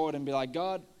calling us forward and be like,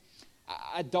 God,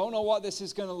 I don't know what this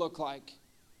is going to look like,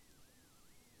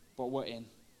 but we're in.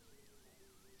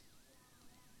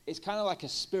 It's kind of like a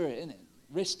spirit, isn't it?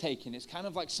 Risk-taking. It's kind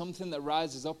of like something that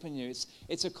rises up in you.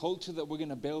 It's a culture that we're going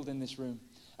to build in this room.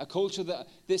 A culture that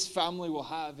this family will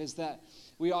have is that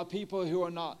we are people who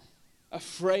are not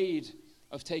afraid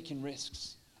of taking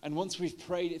risks. And once we've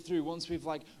prayed it through, once we've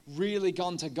really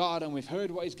gone to God and we've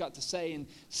heard what he's got to say and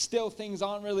still things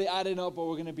aren't really adding up, but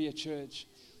we're going to be a church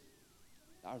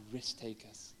that are risk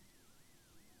takers.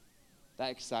 That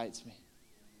excites me.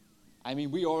 I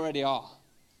mean, we already are.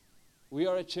 We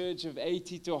are a church of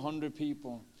 80 to 100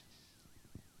 people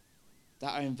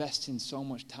that are investing so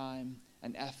much time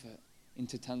and effort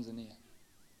into Tanzania.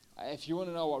 If you want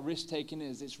to know what risk-taking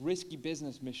is, it's risky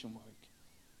business mission work.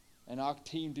 And our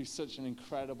team do such an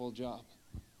incredible job.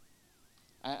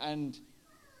 And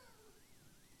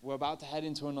we're about to head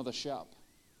into another shop.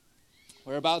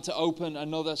 We're about to open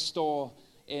another store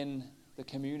in the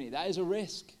community. That is a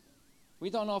risk. We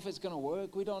don't know if it's going to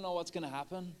work. We don't know what's going to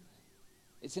happen.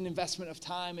 It's an investment of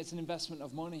time. It's an investment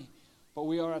of money. But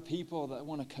we are a people that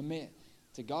want to commit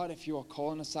to God if you are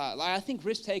calling us out. I think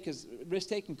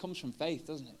risk-taking comes from faith,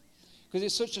 doesn't it? Because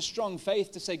it's such a strong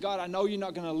faith to say, God, I know you're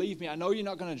not going to leave me. I know you're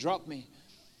not going to drop me.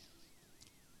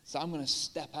 So I'm going to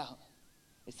step out.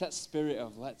 It's that spirit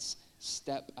of let's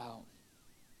step out.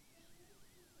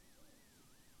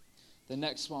 The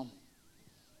next one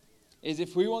is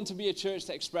if we want to be a church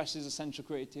that expresses essential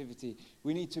creativity,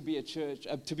 we need to be a church,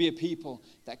 to be a people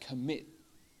that commit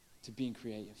to being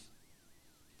creative.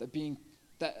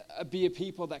 Be a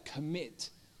people that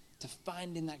commit to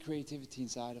finding that creativity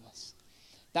inside of us.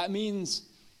 That means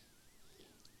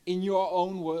in your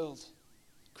own world,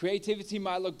 creativity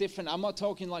might look different. I'm not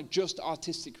talking like just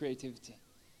artistic creativity.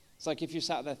 It's like if you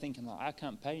sat there thinking, like, I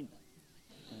can't paint.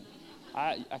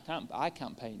 I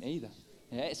can't paint either.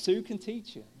 Yeah, Sue can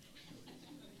teach you.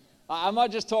 I'm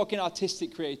not just talking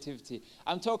artistic creativity.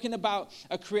 I'm talking about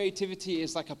a creativity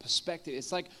is like a perspective.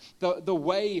 It's like the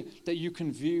way that you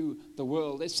can view the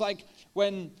world. It's like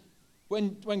when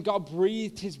God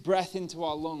breathed his breath into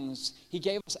our lungs, he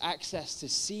gave us access to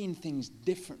seeing things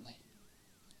differently.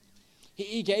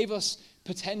 He gave us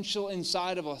potential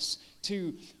inside of us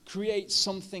to create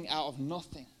something out of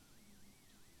nothing.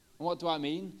 And what do I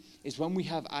mean? Is when we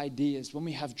have ideas, when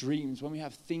we have dreams, when we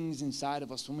have things inside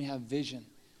of us, when we have vision,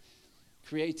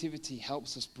 creativity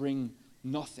helps us bring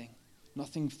nothing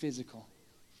physical,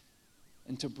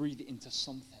 and to breathe it into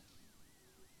something.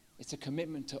 It's a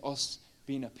commitment to us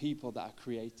being a people that are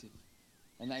creative.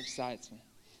 And that excites me.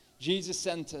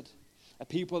 Jesus-centered, a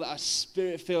people that are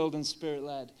spirit-filled and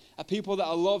spirit-led, a people that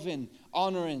are loving,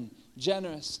 honoring,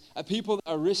 generous, a people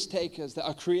that are risk-takers, that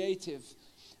are creative,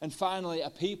 and finally, a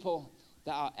people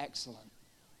that are excellent.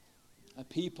 A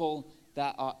people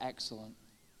that are excellent.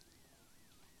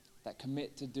 that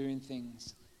commit to doing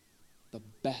things the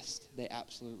best they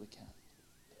absolutely can.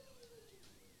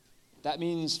 That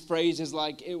means phrases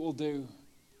like, it will do,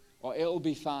 or it'll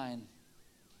be fine,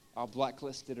 are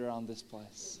blacklisted around this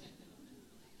place.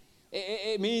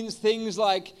 It means things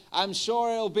like, I'm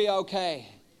sure it'll be okay.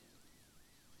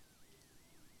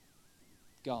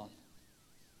 Gone.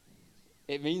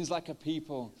 It means like a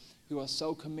people who are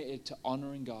so committed to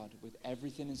honoring God with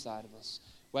everything inside of us,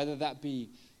 whether that be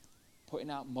putting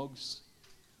out mugs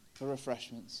for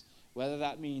refreshments, whether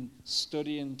that mean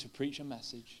studying to preach a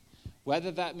message,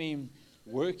 whether that mean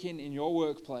working in your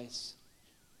workplace.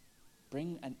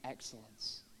 Bring an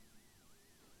excellence.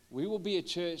 We will be a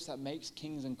church that makes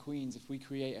kings and queens if we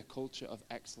create a culture of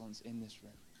excellence in this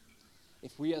room.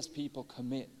 If we as people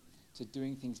commit to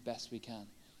doing things best we can.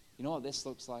 You know what this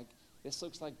looks like? This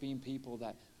looks like being people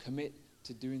that commit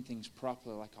to doing things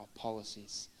properly, like our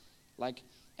policies. Like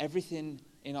everything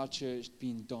in our church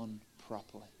being done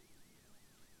properly.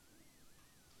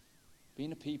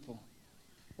 Being a people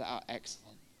that are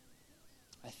excellent.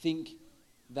 I think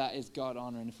that is God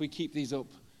honoring. If we keep these up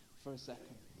for a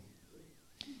second.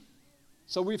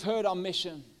 So we've heard our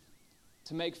mission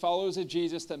to make followers of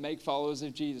Jesus that make followers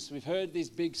of Jesus. We've heard these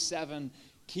big 7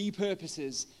 key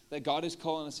purposes that God is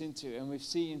calling us into. And we've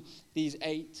seen these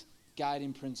 8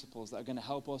 guiding principles that are going to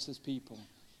help us as people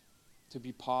to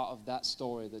be part of that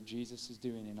story that Jesus is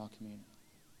doing in our community.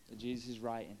 That Jesus is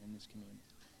writing in this community.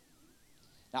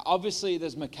 Now, obviously,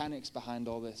 there's mechanics behind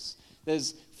all this.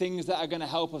 There's things that are going to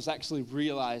help us actually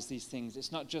realize these things.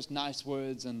 It's not just nice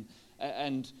words and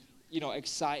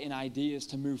exciting ideas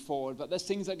to move forward, but there's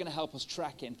things that are going to help us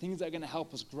track it, and things that are going to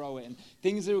help us grow it, and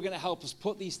things that are going to help us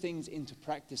put these things into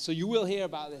practice. So you will hear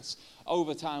about this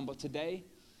over time, but today,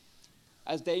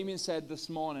 as Damien said this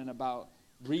morning about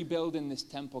rebuilding this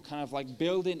temple, kind of like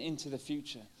building into the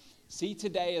future, see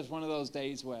today as one of those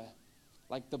days where,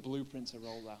 like, the blueprints are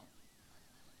rolled out.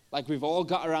 Like we've all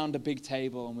got around a big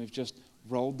table and we've just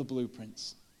rolled the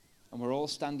blueprints. And we're all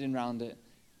standing around it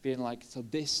being like, so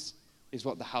this is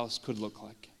what the house could look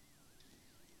like.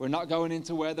 We're not going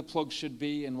into where the plugs should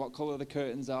be and what color the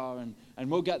curtains are.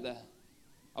 And we'll get there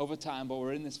over time, but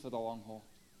we're in this for the long haul.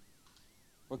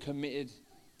 We're committed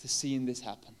to seeing this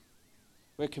happen.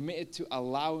 We're committed to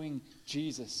allowing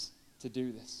Jesus to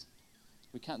do this.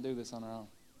 We can't do this on our own.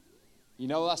 You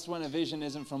know, that's when a vision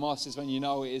isn't from us, is when you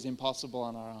know it is impossible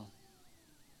on our own.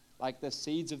 Like there's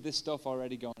seeds of this stuff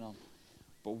already going on.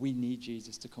 But we need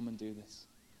Jesus to come and do this.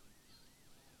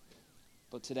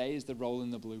 But today is the rolling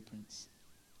the blueprints.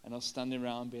 And us standing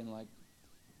around being like,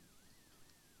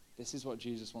 this is what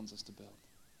Jesus wants us to build.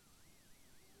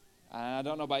 And I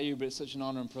don't know about you, but it's such an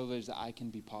honor and privilege that I can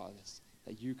be part of this.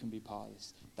 That you can be part of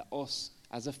this. That us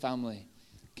as a family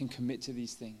can commit to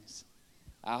these things.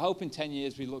 I hope in 10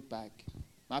 years we look back.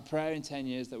 My prayer in 10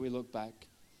 years that we look back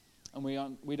and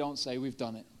we don't say we've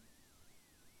done it.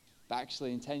 But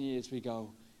actually in 10 years we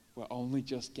go, we're only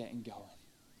just getting going.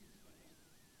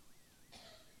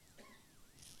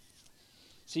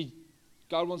 See,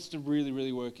 God wants to really,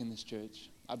 really work in this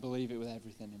church. I believe it with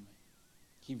everything in me.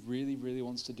 He really, really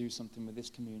wants to do something with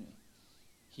this community.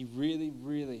 He really,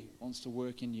 really wants to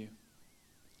work in you.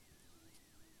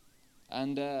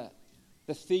 And the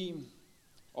theme,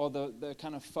 or the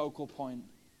kind of focal point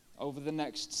over the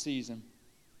next season,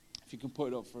 if you can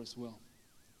put it up for us, Will,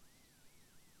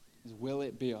 is will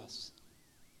it be us?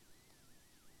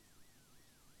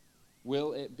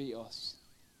 Will it be us?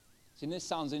 See, this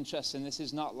sounds interesting. This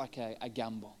is not like a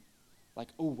gamble. Like,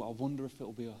 oh, I wonder if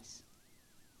it'll be us.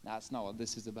 No, that's not what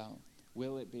this is about.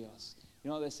 Will it be us? You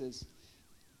know what this is?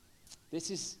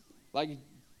 This is like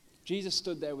Jesus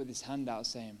stood there with his hand out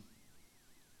saying,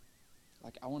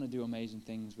 like, I want to do amazing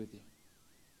things with you.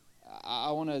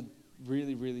 I want to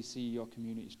really, really see your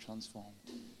communities transformed.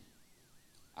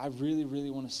 I really, really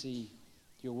want to see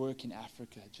your work in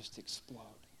Africa just explode.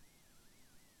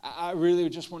 I really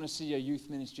just want to see your youth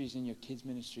ministries and your kids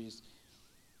ministries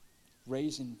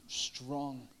raising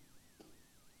strong,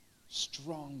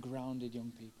 grounded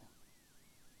young people.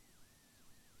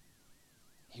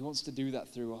 He wants to do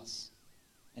that through us.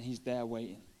 And he's there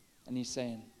waiting. And he's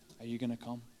saying, are you going to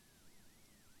come?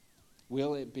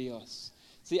 Will it be us?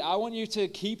 See, I want you to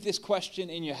keep this question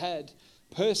in your head,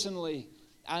 personally,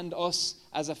 and us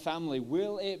as a family.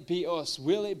 Will it be us?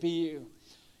 Will it be you?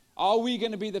 Are we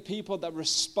going to be the people that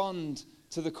respond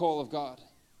to the call of God?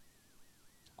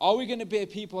 Are we going to be a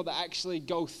people that actually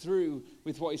go through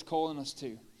with what he's calling us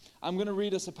to? I'm going to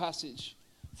read us a passage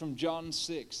from John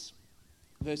 6,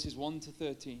 verses 1 to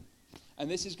 13. And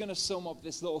this is going to sum up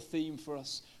this little theme for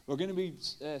us. We're going to be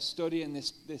studying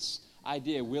this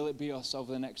idea, will it be us,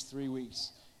 over the next 3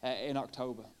 weeks in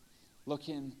October.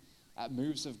 looking at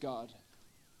moves of God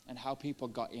and how people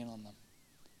got in on them.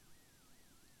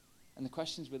 And the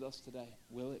question's with us today.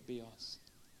 Will it be us?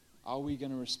 Are we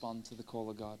going to respond to the call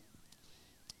of God?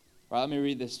 Right, let me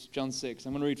read this. John 6.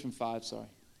 I'm going to read from 5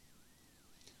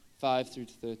 through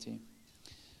to 13.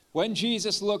 When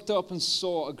Jesus looked up and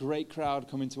saw a great crowd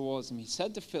coming towards him, he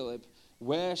said to Philip,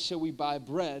 "Where shall we buy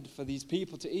bread for these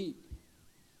people to eat?"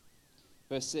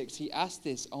 Verse 6, he asked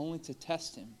this only to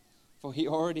test him, for he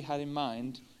already had in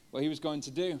mind what he was going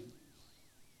to do.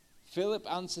 Philip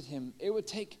answered him, "It would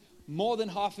take more than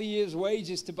half a year's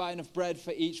wages to buy enough bread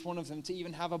for each one of them to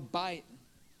even have a bite."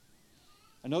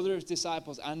 Another of his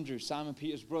disciples, Andrew, Simon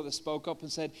Peter's brother, spoke up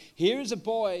and said, "Here is a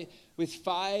boy with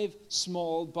 5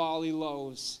 small barley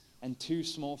loaves and 2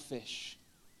 small fish.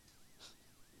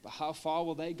 But how far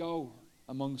will they go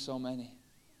among so many?"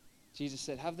 Jesus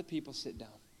said, "Have the people sit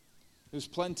down." There was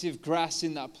plenty of grass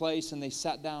in that place, and they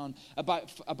sat down. About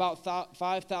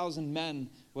 5,000 men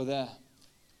were there.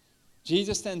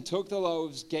 Jesus then took the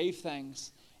loaves, gave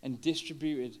thanks, and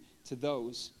distributed to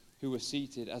those who were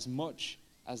seated as much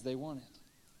as they wanted.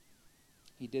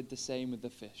 He did the same with the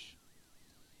fish.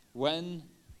 When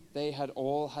they had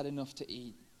all had enough to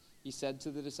eat, he said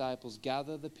to the disciples,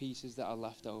 "Gather the pieces that are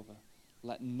left over.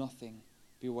 Let nothing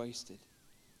be wasted."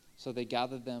 So they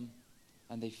gathered them,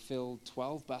 and they filled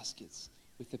 12 baskets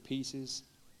with the pieces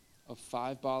of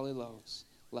 5 barley loaves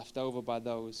left over by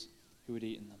those who had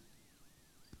eaten them.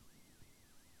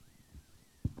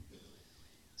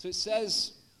 So it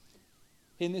says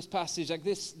in this passage, like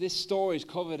this story is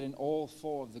covered in all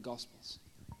 4 of the Gospels.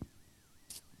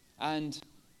 And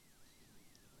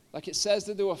like it says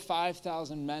that there were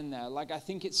 5,000 men there. Like I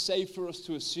think it's safe for us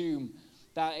to assume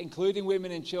that including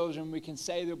women and children, we can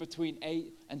say there were between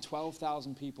 8,000 and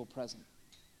 12,000 people present.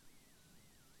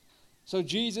 So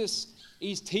Jesus,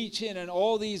 he's teaching, and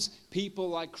all these people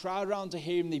like crowd around to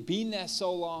hear him. They've been there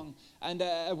so long. And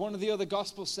one of the other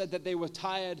Gospels said that they were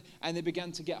tired and they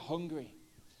began to get hungry.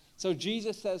 So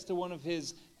Jesus says to one of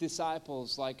his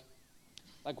disciples, like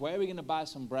where are we going to buy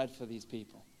some bread for these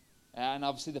people? And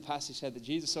obviously the passage said that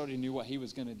Jesus already knew what he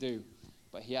was going to do,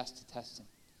 but he has to test him.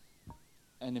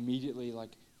 And immediately,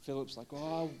 like, Philip's like,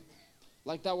 "Oh,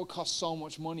 like that would cost so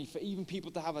much money for even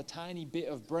people to have a tiny bit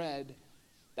of bread.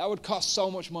 That would cost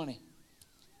so much money.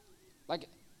 Like,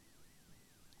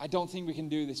 I don't think we can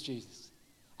do this, Jesus."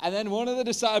 And then one of the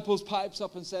disciples pipes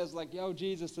up and says, like, "Yo,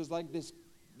 Jesus, there's like this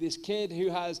kid who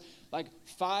has like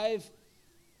 5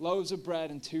 loaves of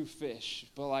bread and 2 fish,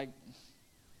 but like,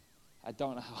 I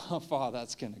don't know how far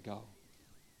that's going to go."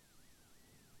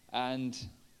 And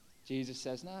Jesus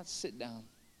says, "No, sit down."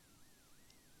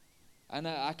 And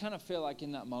I kind of feel like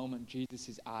in that moment,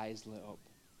 Jesus' eyes lit up.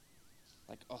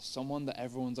 Like, oh, someone that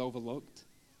everyone's overlooked,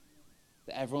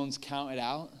 that everyone's counted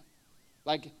out.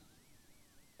 Like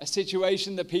a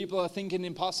situation that people are thinking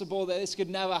impossible, that this could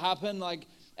never happen. Like,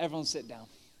 everyone sit down.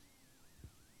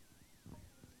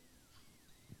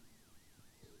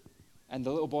 And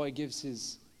the little boy gives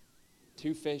his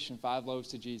 2 fish and 5 loaves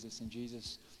to Jesus, and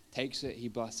Jesus takes it, he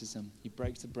blesses them, he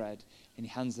breaks the bread, and he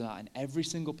hands them out. And every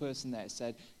single person there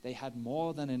said they had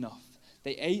more than enough.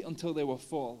 They ate until they were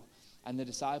full, and the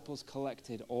disciples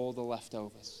collected all the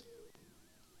leftovers.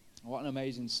 What an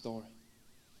amazing story.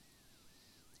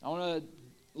 I want to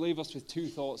leave us with 2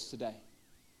 thoughts today.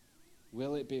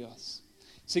 Will it be us?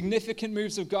 Significant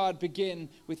moves of God begin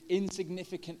with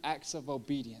insignificant acts of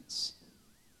obedience.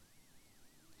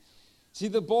 See,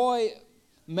 the boy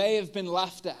may have been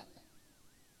laughed at.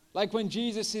 Like when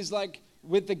Jesus is like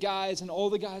with the guys and all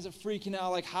the guys are freaking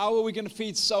out, like, how are we going to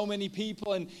feed so many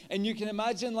people? And you can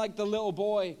imagine like the little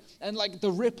boy and like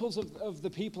the ripples of the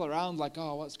people around, like,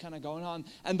 oh, what's kind of going on?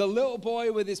 And the little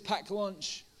boy with his packed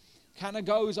lunch kind of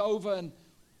goes over, and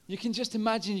you can just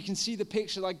imagine, you can see the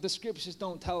picture. Like the scriptures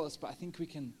don't tell us, but I think we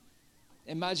can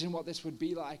imagine what this would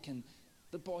be like. And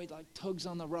the boy like tugs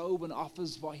on the robe and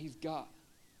offers what he's got,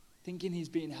 thinking he's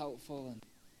being helpful. And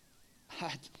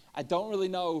I don't really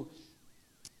know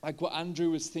like what Andrew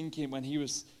was thinking when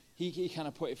he kind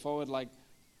of put it forward like,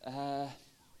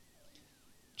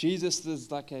 Jesus,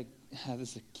 there's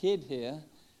a kid here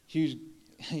he's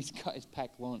got his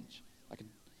packed lunch. Like, I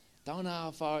don't know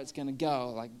how far it's going to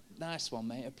go. Like, nice one,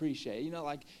 mate, appreciate it. You know,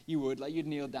 like you would, like you'd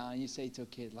kneel down and you say to a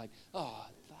kid like, oh,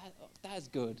 that's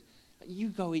good. Like, you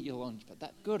go eat your lunch, but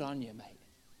that good on you, mate.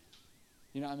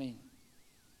 You know what I mean?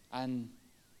 And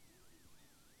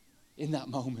in that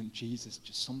moment, Jesus,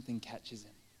 just something catches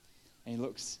him. And he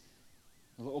looks,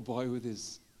 a little boy with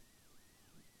his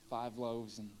 5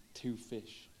 loaves and 2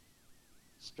 fish.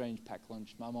 Strange packed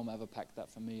lunch. My mom ever packed that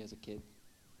for me as a kid.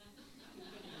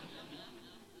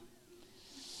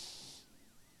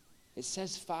 It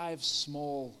says 5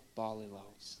 small barley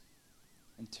loaves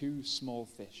and 2 small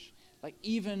fish. Like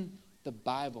even the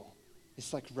Bible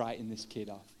is like writing this kid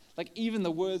off. Like even the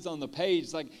words on the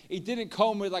page, like he didn't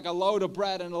come with like a load of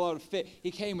bread and a load of fish. He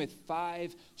came with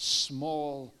 5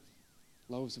 small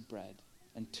loaves of bread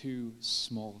and 2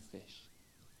 small fish.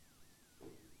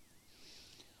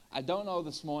 I don't know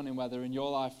this morning whether in your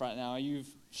life right now you've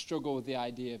struggled with the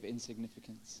idea of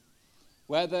insignificance.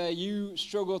 Whether you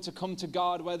struggle to come to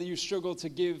God, whether you struggle to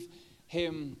give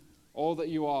him all that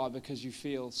you are because you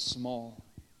feel small,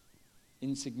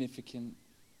 insignificant.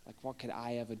 Like, what could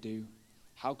I ever do?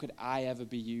 How could I ever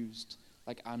be used?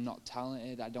 Like, I'm not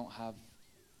talented. I don't have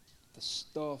the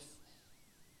stuff.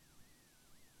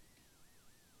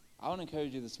 I want to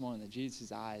encourage you this morning that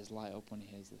Jesus' eyes light up when he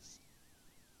hears this.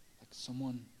 Like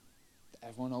someone that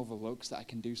everyone overlooks that I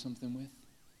can do something with.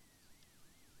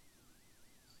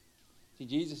 See,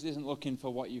 Jesus isn't looking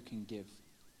for what you can give.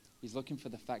 He's looking for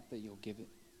the fact that you'll give it.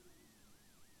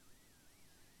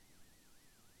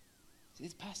 See,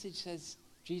 this passage says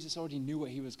Jesus already knew what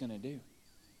he was going to do.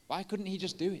 Why couldn't he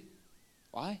just do it?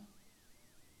 Why?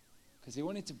 Because he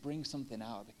wanted to bring something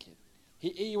out of the kid.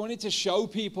 He wanted to show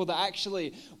people that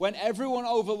actually when everyone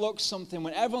overlooks something,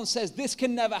 when everyone says this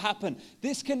can never happen,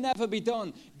 this can never be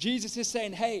done, Jesus is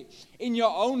saying, hey, in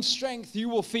your own strength you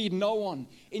will feed no one.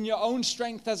 In your own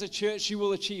strength as a church you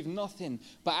will achieve nothing.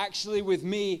 But actually with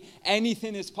me,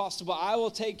 anything is possible. I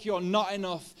will take your not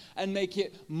enough and make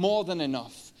it more than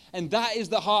enough. And that is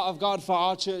the heart of God for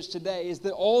our church today, is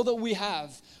that all that we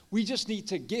have, we just need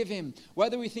to give him.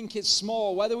 Whether we think it's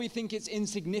small, whether we think it's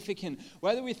insignificant,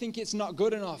 whether we think it's not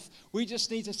good enough, we just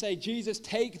need to say, Jesus,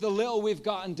 take the little we've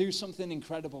got and do something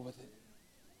incredible with it.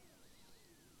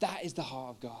 That is the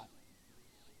heart of God.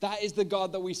 That is the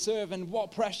God that we serve. And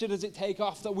what pressure does it take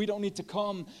off that we don't need to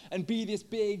come and be this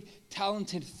big,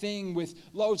 talented thing with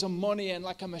loads of money and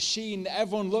like a machine that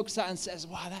everyone looks at and says,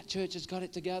 wow, that church has got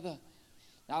it together.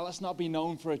 Now, let's not be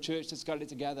known for a church that's got it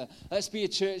together. Let's be a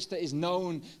church that is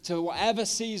known to whatever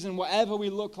season, whatever we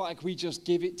look like, we just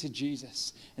give it to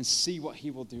Jesus and see what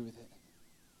he will do with it.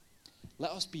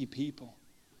 Let us be people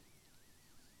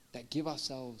that give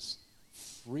ourselves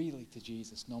freely to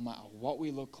Jesus, no matter what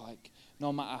we look like,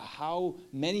 no matter how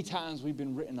many times we've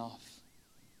been written off.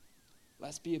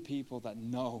 Let's be a people that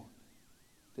know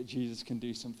that Jesus can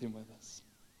do something with us.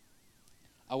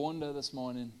 I wonder this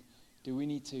morning, do we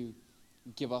need to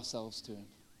give ourselves to him?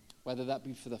 Whether that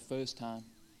be for the first time,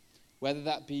 whether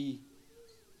that be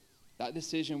that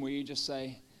decision where you just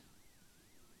say,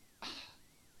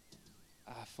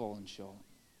 I've fallen short.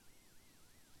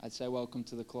 I'd say welcome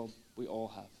to the club. We all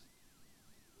have.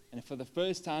 And if for the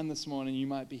first time this morning you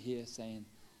might be here saying,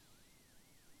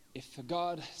 if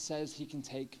God says he can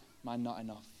take my not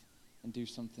enough and do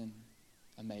something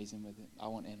amazing with it, I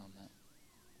want in on that.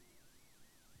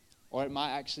 Or it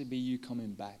might actually be you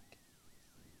coming back.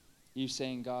 You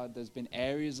saying, God, there's been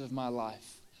areas of my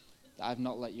life that I've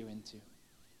not let you into.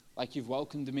 Like you've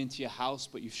welcomed them into your house,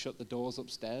 but you've shut the doors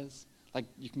upstairs. Like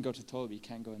you can go to the toilet, but you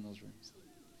can't go in those rooms.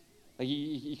 Like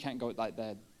you can't go like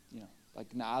that, you know.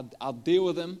 Like, nah, I'll deal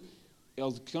with them.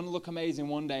 It's going to look amazing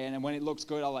one day, and then when it looks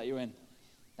good, I'll let you in.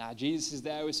 Now, Jesus is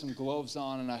there with some gloves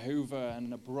on and a hoover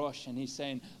and a brush, and he's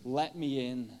saying, let me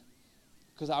in,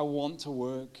 because I want to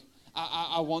work.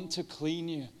 I want to clean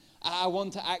you. I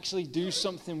want to actually do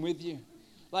something with you.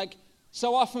 Like,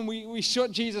 so often we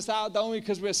shut Jesus out, don't we,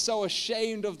 because we're so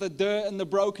ashamed of the dirt and the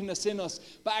brokenness in us.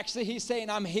 But actually he's saying,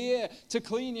 I'm here to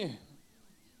clean you.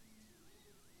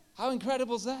 How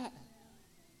incredible is that?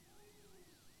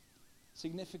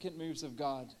 Significant moves of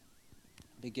God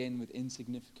begin with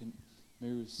insignificant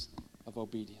moves of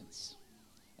obedience.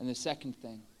 And the second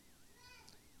thing,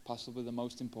 possibly the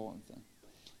most important thing,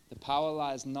 the power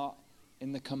lies not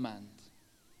in the command,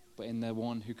 but in the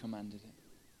one who commanded it.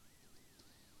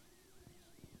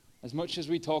 As much as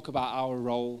we talk about our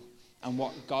role and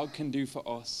what God can do for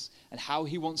us and how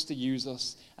he wants to use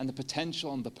us and the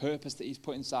potential and the purpose that he's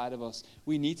put inside of us,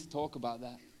 we need to talk about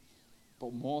that.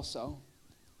 But more so,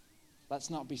 let's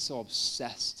not be so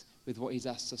obsessed with what he's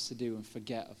asked us to do and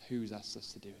forget of who's asked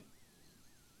us to do it.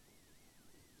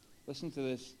 Listen to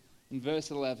this. In verse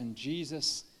 11,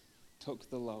 Jesus took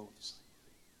the loaves.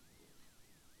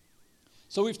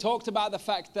 So we've talked about the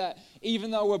fact that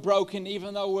even though we're broken,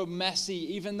 even though we're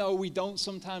messy, even though we don't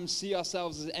sometimes see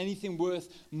ourselves as anything worth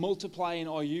multiplying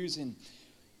or using,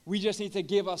 we just need to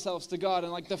give ourselves to God.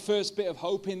 And like the first bit of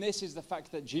hope in this is the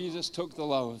fact that Jesus took the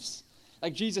loaves.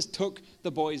 Like Jesus took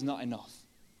the boys not enough.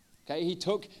 Okay, he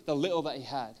took the little that he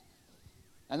had.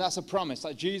 And that's a promise.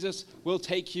 Like Jesus will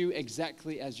take you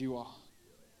exactly as you are.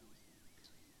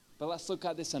 But let's look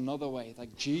at this another way.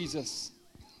 Like Jesus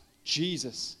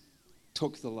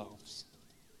took the loaves.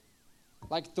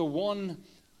 Like the one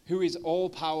who is all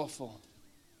powerful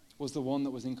was the one that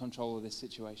was in control of this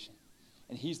situation.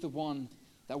 And he's the one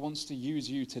that wants to use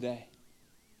you today.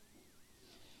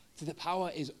 So the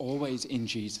power is always in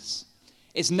Jesus.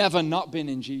 It's never not been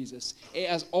in Jesus. It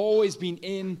has always been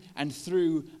in and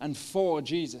through and for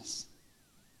Jesus.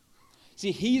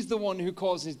 See, he's the one who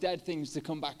causes dead things to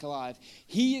come back alive.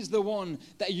 He is the one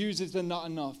that uses the not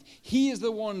enough. He is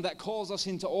the one that calls us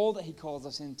into all that he calls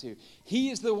us into.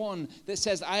 He is the one that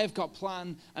says, I have got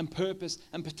plan and purpose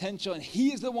and potential. And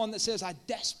he is the one that says, I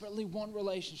desperately want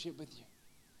relationship with you.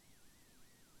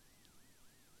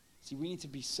 See, we need to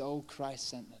be so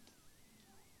Christ-centered,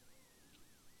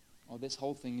 or this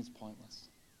whole thing is pointless.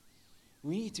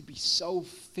 We need to be so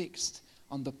fixed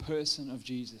on the person of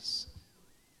Jesus,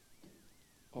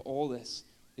 or all this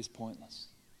is pointless.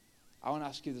 I want to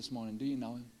ask you this morning, do you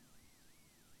know him?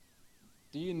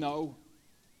 Do you know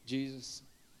Jesus?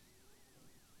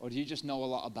 Or do you just know a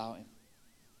lot about him?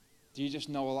 Do you just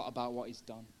know a lot about what he's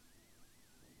done?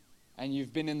 And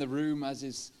you've been in the room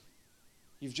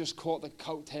you've just caught the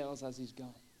coattails as he's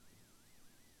gone.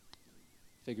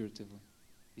 Figuratively.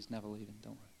 He's never leaving,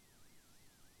 don't worry.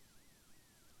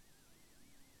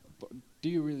 But do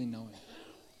you really know him?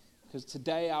 Because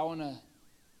today I want to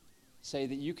say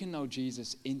that you can know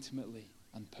Jesus intimately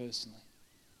and personally.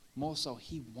 More so,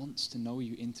 he wants to know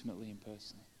you intimately and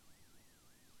personally.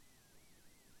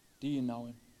 Do you know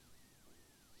him?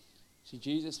 See,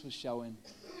 Jesus was showing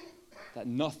that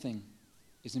nothing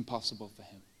is impossible for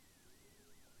him.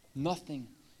 Nothing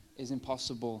is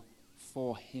impossible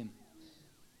for him.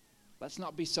 Let's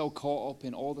not be so caught up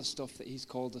in all the stuff that he's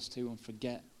called us to and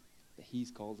forget that he's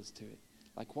called us to it.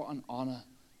 Like, what an honor,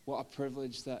 what a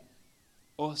privilege that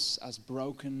us as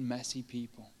broken, messy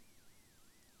people,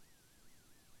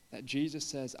 that Jesus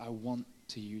says, I want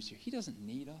to use you. He doesn't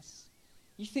need us.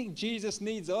 You think Jesus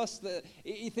needs us?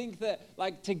 You think that,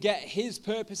 like, to get his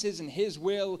purposes and his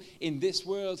will in this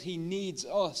world, he needs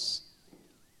us.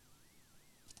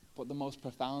 But the most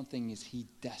profound thing is he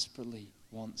desperately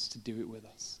wants to do it with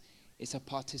us. It's a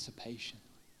participation.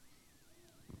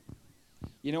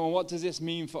 You know, and what does this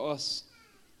mean for us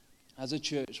as a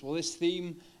church? Well, this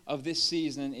theme of this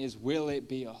season is, will it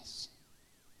be us?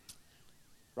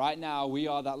 Right now, we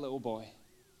are that little boy,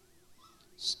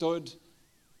 stood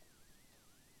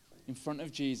in front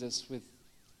of Jesus with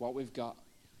what we've got,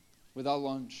 with our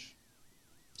lunch.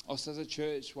 Us as a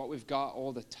church, what we've got,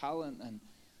 all the talent and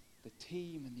the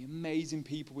team and the amazing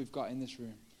people we've got in this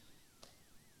room.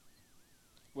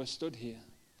 We're stood here,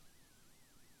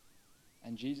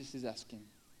 and Jesus is asking,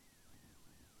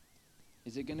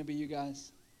 is it going to be you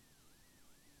guys?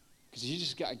 Because you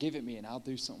just got to give it me and I'll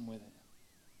do something with it.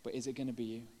 But is it going to be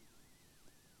you?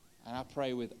 And I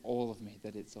pray with all of me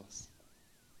that it's us.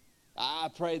 I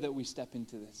pray that we step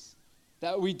into this.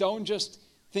 That we don't just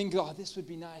think, oh, this would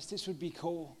be nice, this would be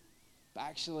cool. But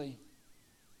actually,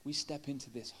 we step into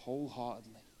this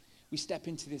wholeheartedly. We step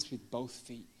into this with both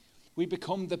feet. We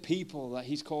become the people that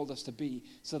he's called us to be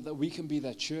so that we can be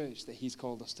the church that he's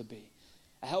called us to be.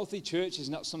 A healthy church is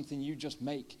not something you just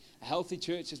make. A healthy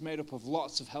church is made up of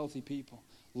lots of healthy people,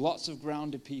 lots of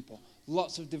grounded people,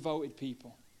 lots of devoted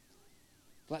people.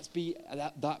 Let's be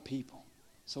that people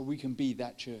so we can be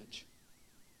that church.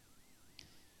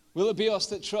 Will it be us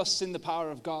that trusts in the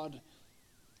power of God?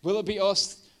 Will it be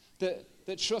us that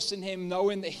trusts in him,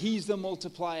 knowing that he's the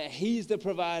multiplier, he's the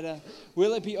provider?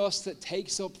 Will it be us that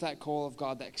takes up that call of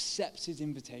God, that accepts his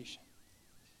invitation,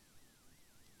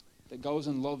 that goes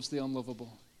and loves the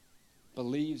unlovable,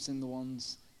 believes in the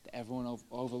ones that everyone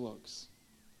overlooks?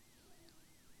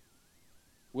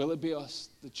 Will it be us?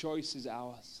 The choice is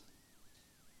ours.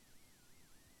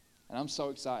 And I'm so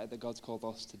excited that God's called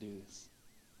us to do this.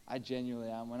 I genuinely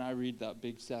am. When I read that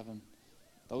big 7,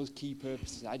 those key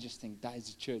purposes, I just think that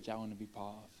is the church I want to be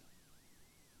part of.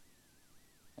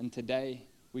 And today,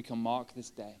 we can mark this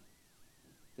day.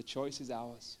 The choice is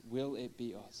ours. Will it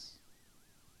be us?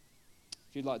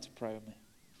 If you'd like to pray with me.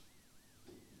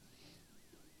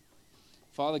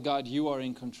 Father God, you are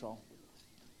in control.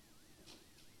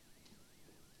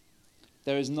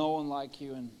 There is no one like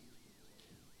you, and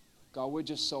God, we're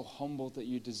just so humbled that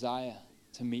you desire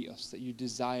to meet us, that you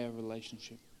desire a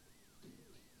relationship.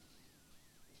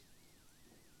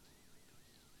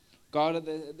 God,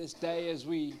 at this day, as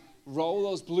we roll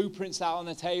those blueprints out on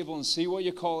the table and see what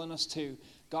you're calling us to,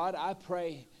 God, I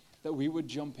pray that we would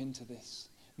jump into this.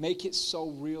 Make it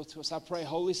so real to us. I pray,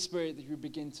 Holy Spirit, that you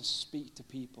begin to speak to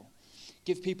people.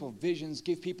 Give people visions,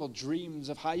 give people dreams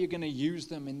of how you're going to use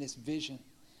them in this vision.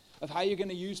 of how you're going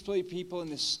to use people in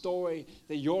this story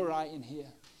that you're writing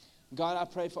here. God, I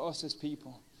pray for us as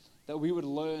people that we would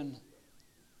learn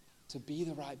to be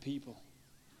the right people.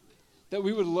 That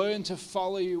we would learn to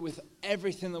follow you with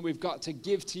everything that we've got to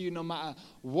give to you, no matter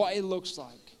what it looks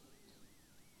like.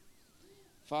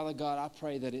 Father God, I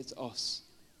pray that it's us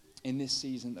in this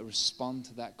season that respond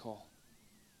to that call.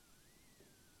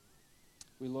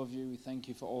 We love you. We thank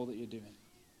you for all that you're doing.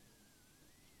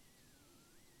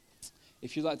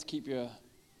 If you'd like to keep your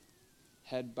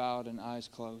head bowed and eyes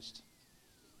closed,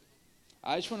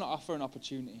 I just want to offer an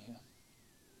opportunity here.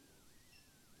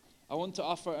 I want to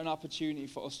offer an opportunity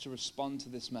for us to respond to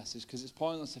this message, because it's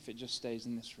pointless if it just stays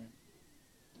in this room.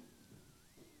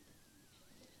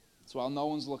 So while no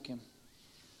one's looking,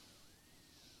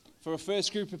 for a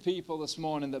first group of people this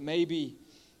morning that maybe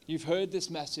you've heard this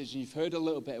message and you've heard a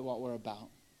little bit of what we're about,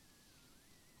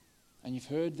 and you've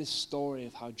heard this story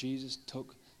of how Jesus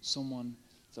took someone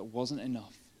that wasn't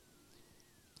enough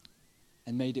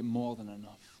and made it more than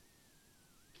enough.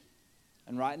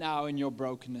 And right now, in your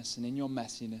brokenness and in your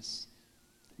messiness,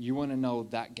 you want to know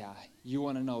that guy. You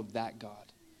want to know that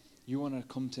God. You want to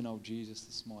come to know Jesus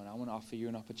this morning. I want to offer you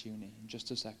an opportunity in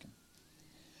just a second.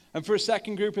 And for a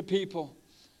second group of people,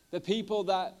 the people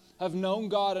that have known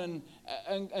God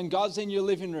and God's in your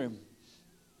living room,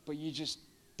 but you just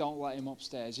don't let him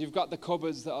upstairs. You've got the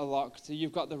cupboards that are locked.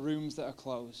 You've got the rooms that are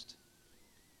closed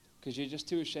because you're just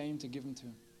too ashamed to give them to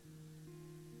him.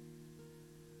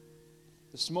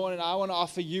 This morning, I want to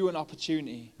offer you an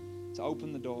opportunity to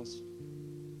open the doors,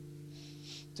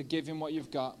 to give him what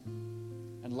you've got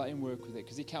and let him work with it,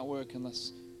 because he can't work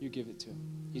unless you give it to him.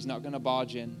 He's not going to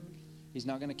barge in. He's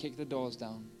not going to kick the doors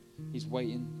down. He's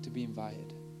waiting to be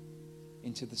invited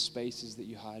into the spaces that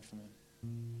you hide from him.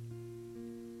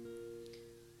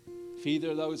 If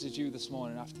either of those is you this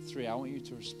morning, after 3, I want you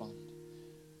to respond.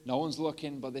 No one's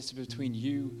looking, but this is between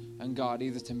you and God,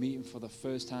 either to meet him for the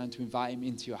first time, to invite him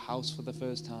into your house for the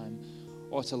first time,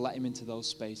 or to let him into those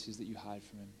spaces that you hide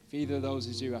from him. If either of those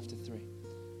is you after 3,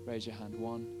 raise your hand.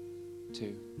 1,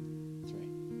 2, 3.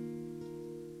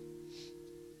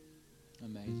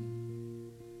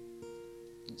 Amazing.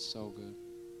 It's so good.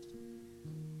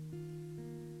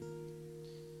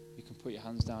 You can put your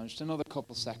hands down. Just another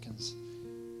couple seconds.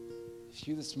 If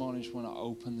you this morning just want to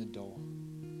open the door,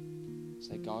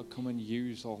 say, God, come and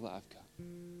use all that I've got.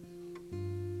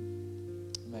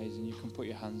 Amazing. You can put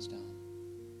your hands down.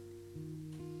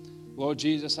 Lord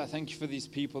Jesus, I thank you for these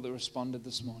people that responded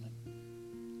this morning.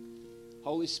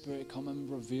 Holy Spirit, come and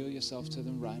reveal yourself to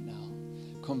them right now.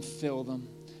 Come fill them.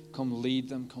 Come lead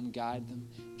them. Come guide them.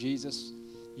 Jesus,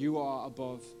 you are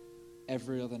above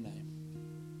every other name.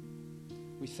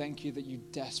 We thank you that you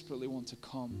desperately want to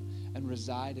come and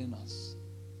reside in us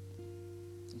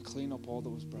and clean up all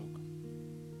that was broken.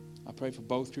 I pray for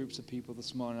both groups of people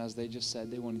this morning, as they just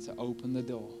said they wanted to open the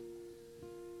door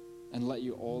and let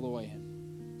you all the way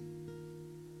in.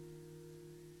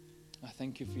 I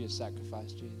thank you for your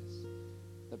sacrifice, Jesus,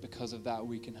 that because of that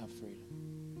we can have freedom.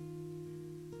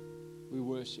 We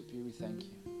worship you. We thank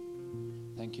you.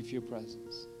 Thank you for your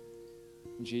presence.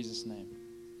 In Jesus' name,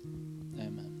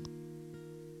 amen.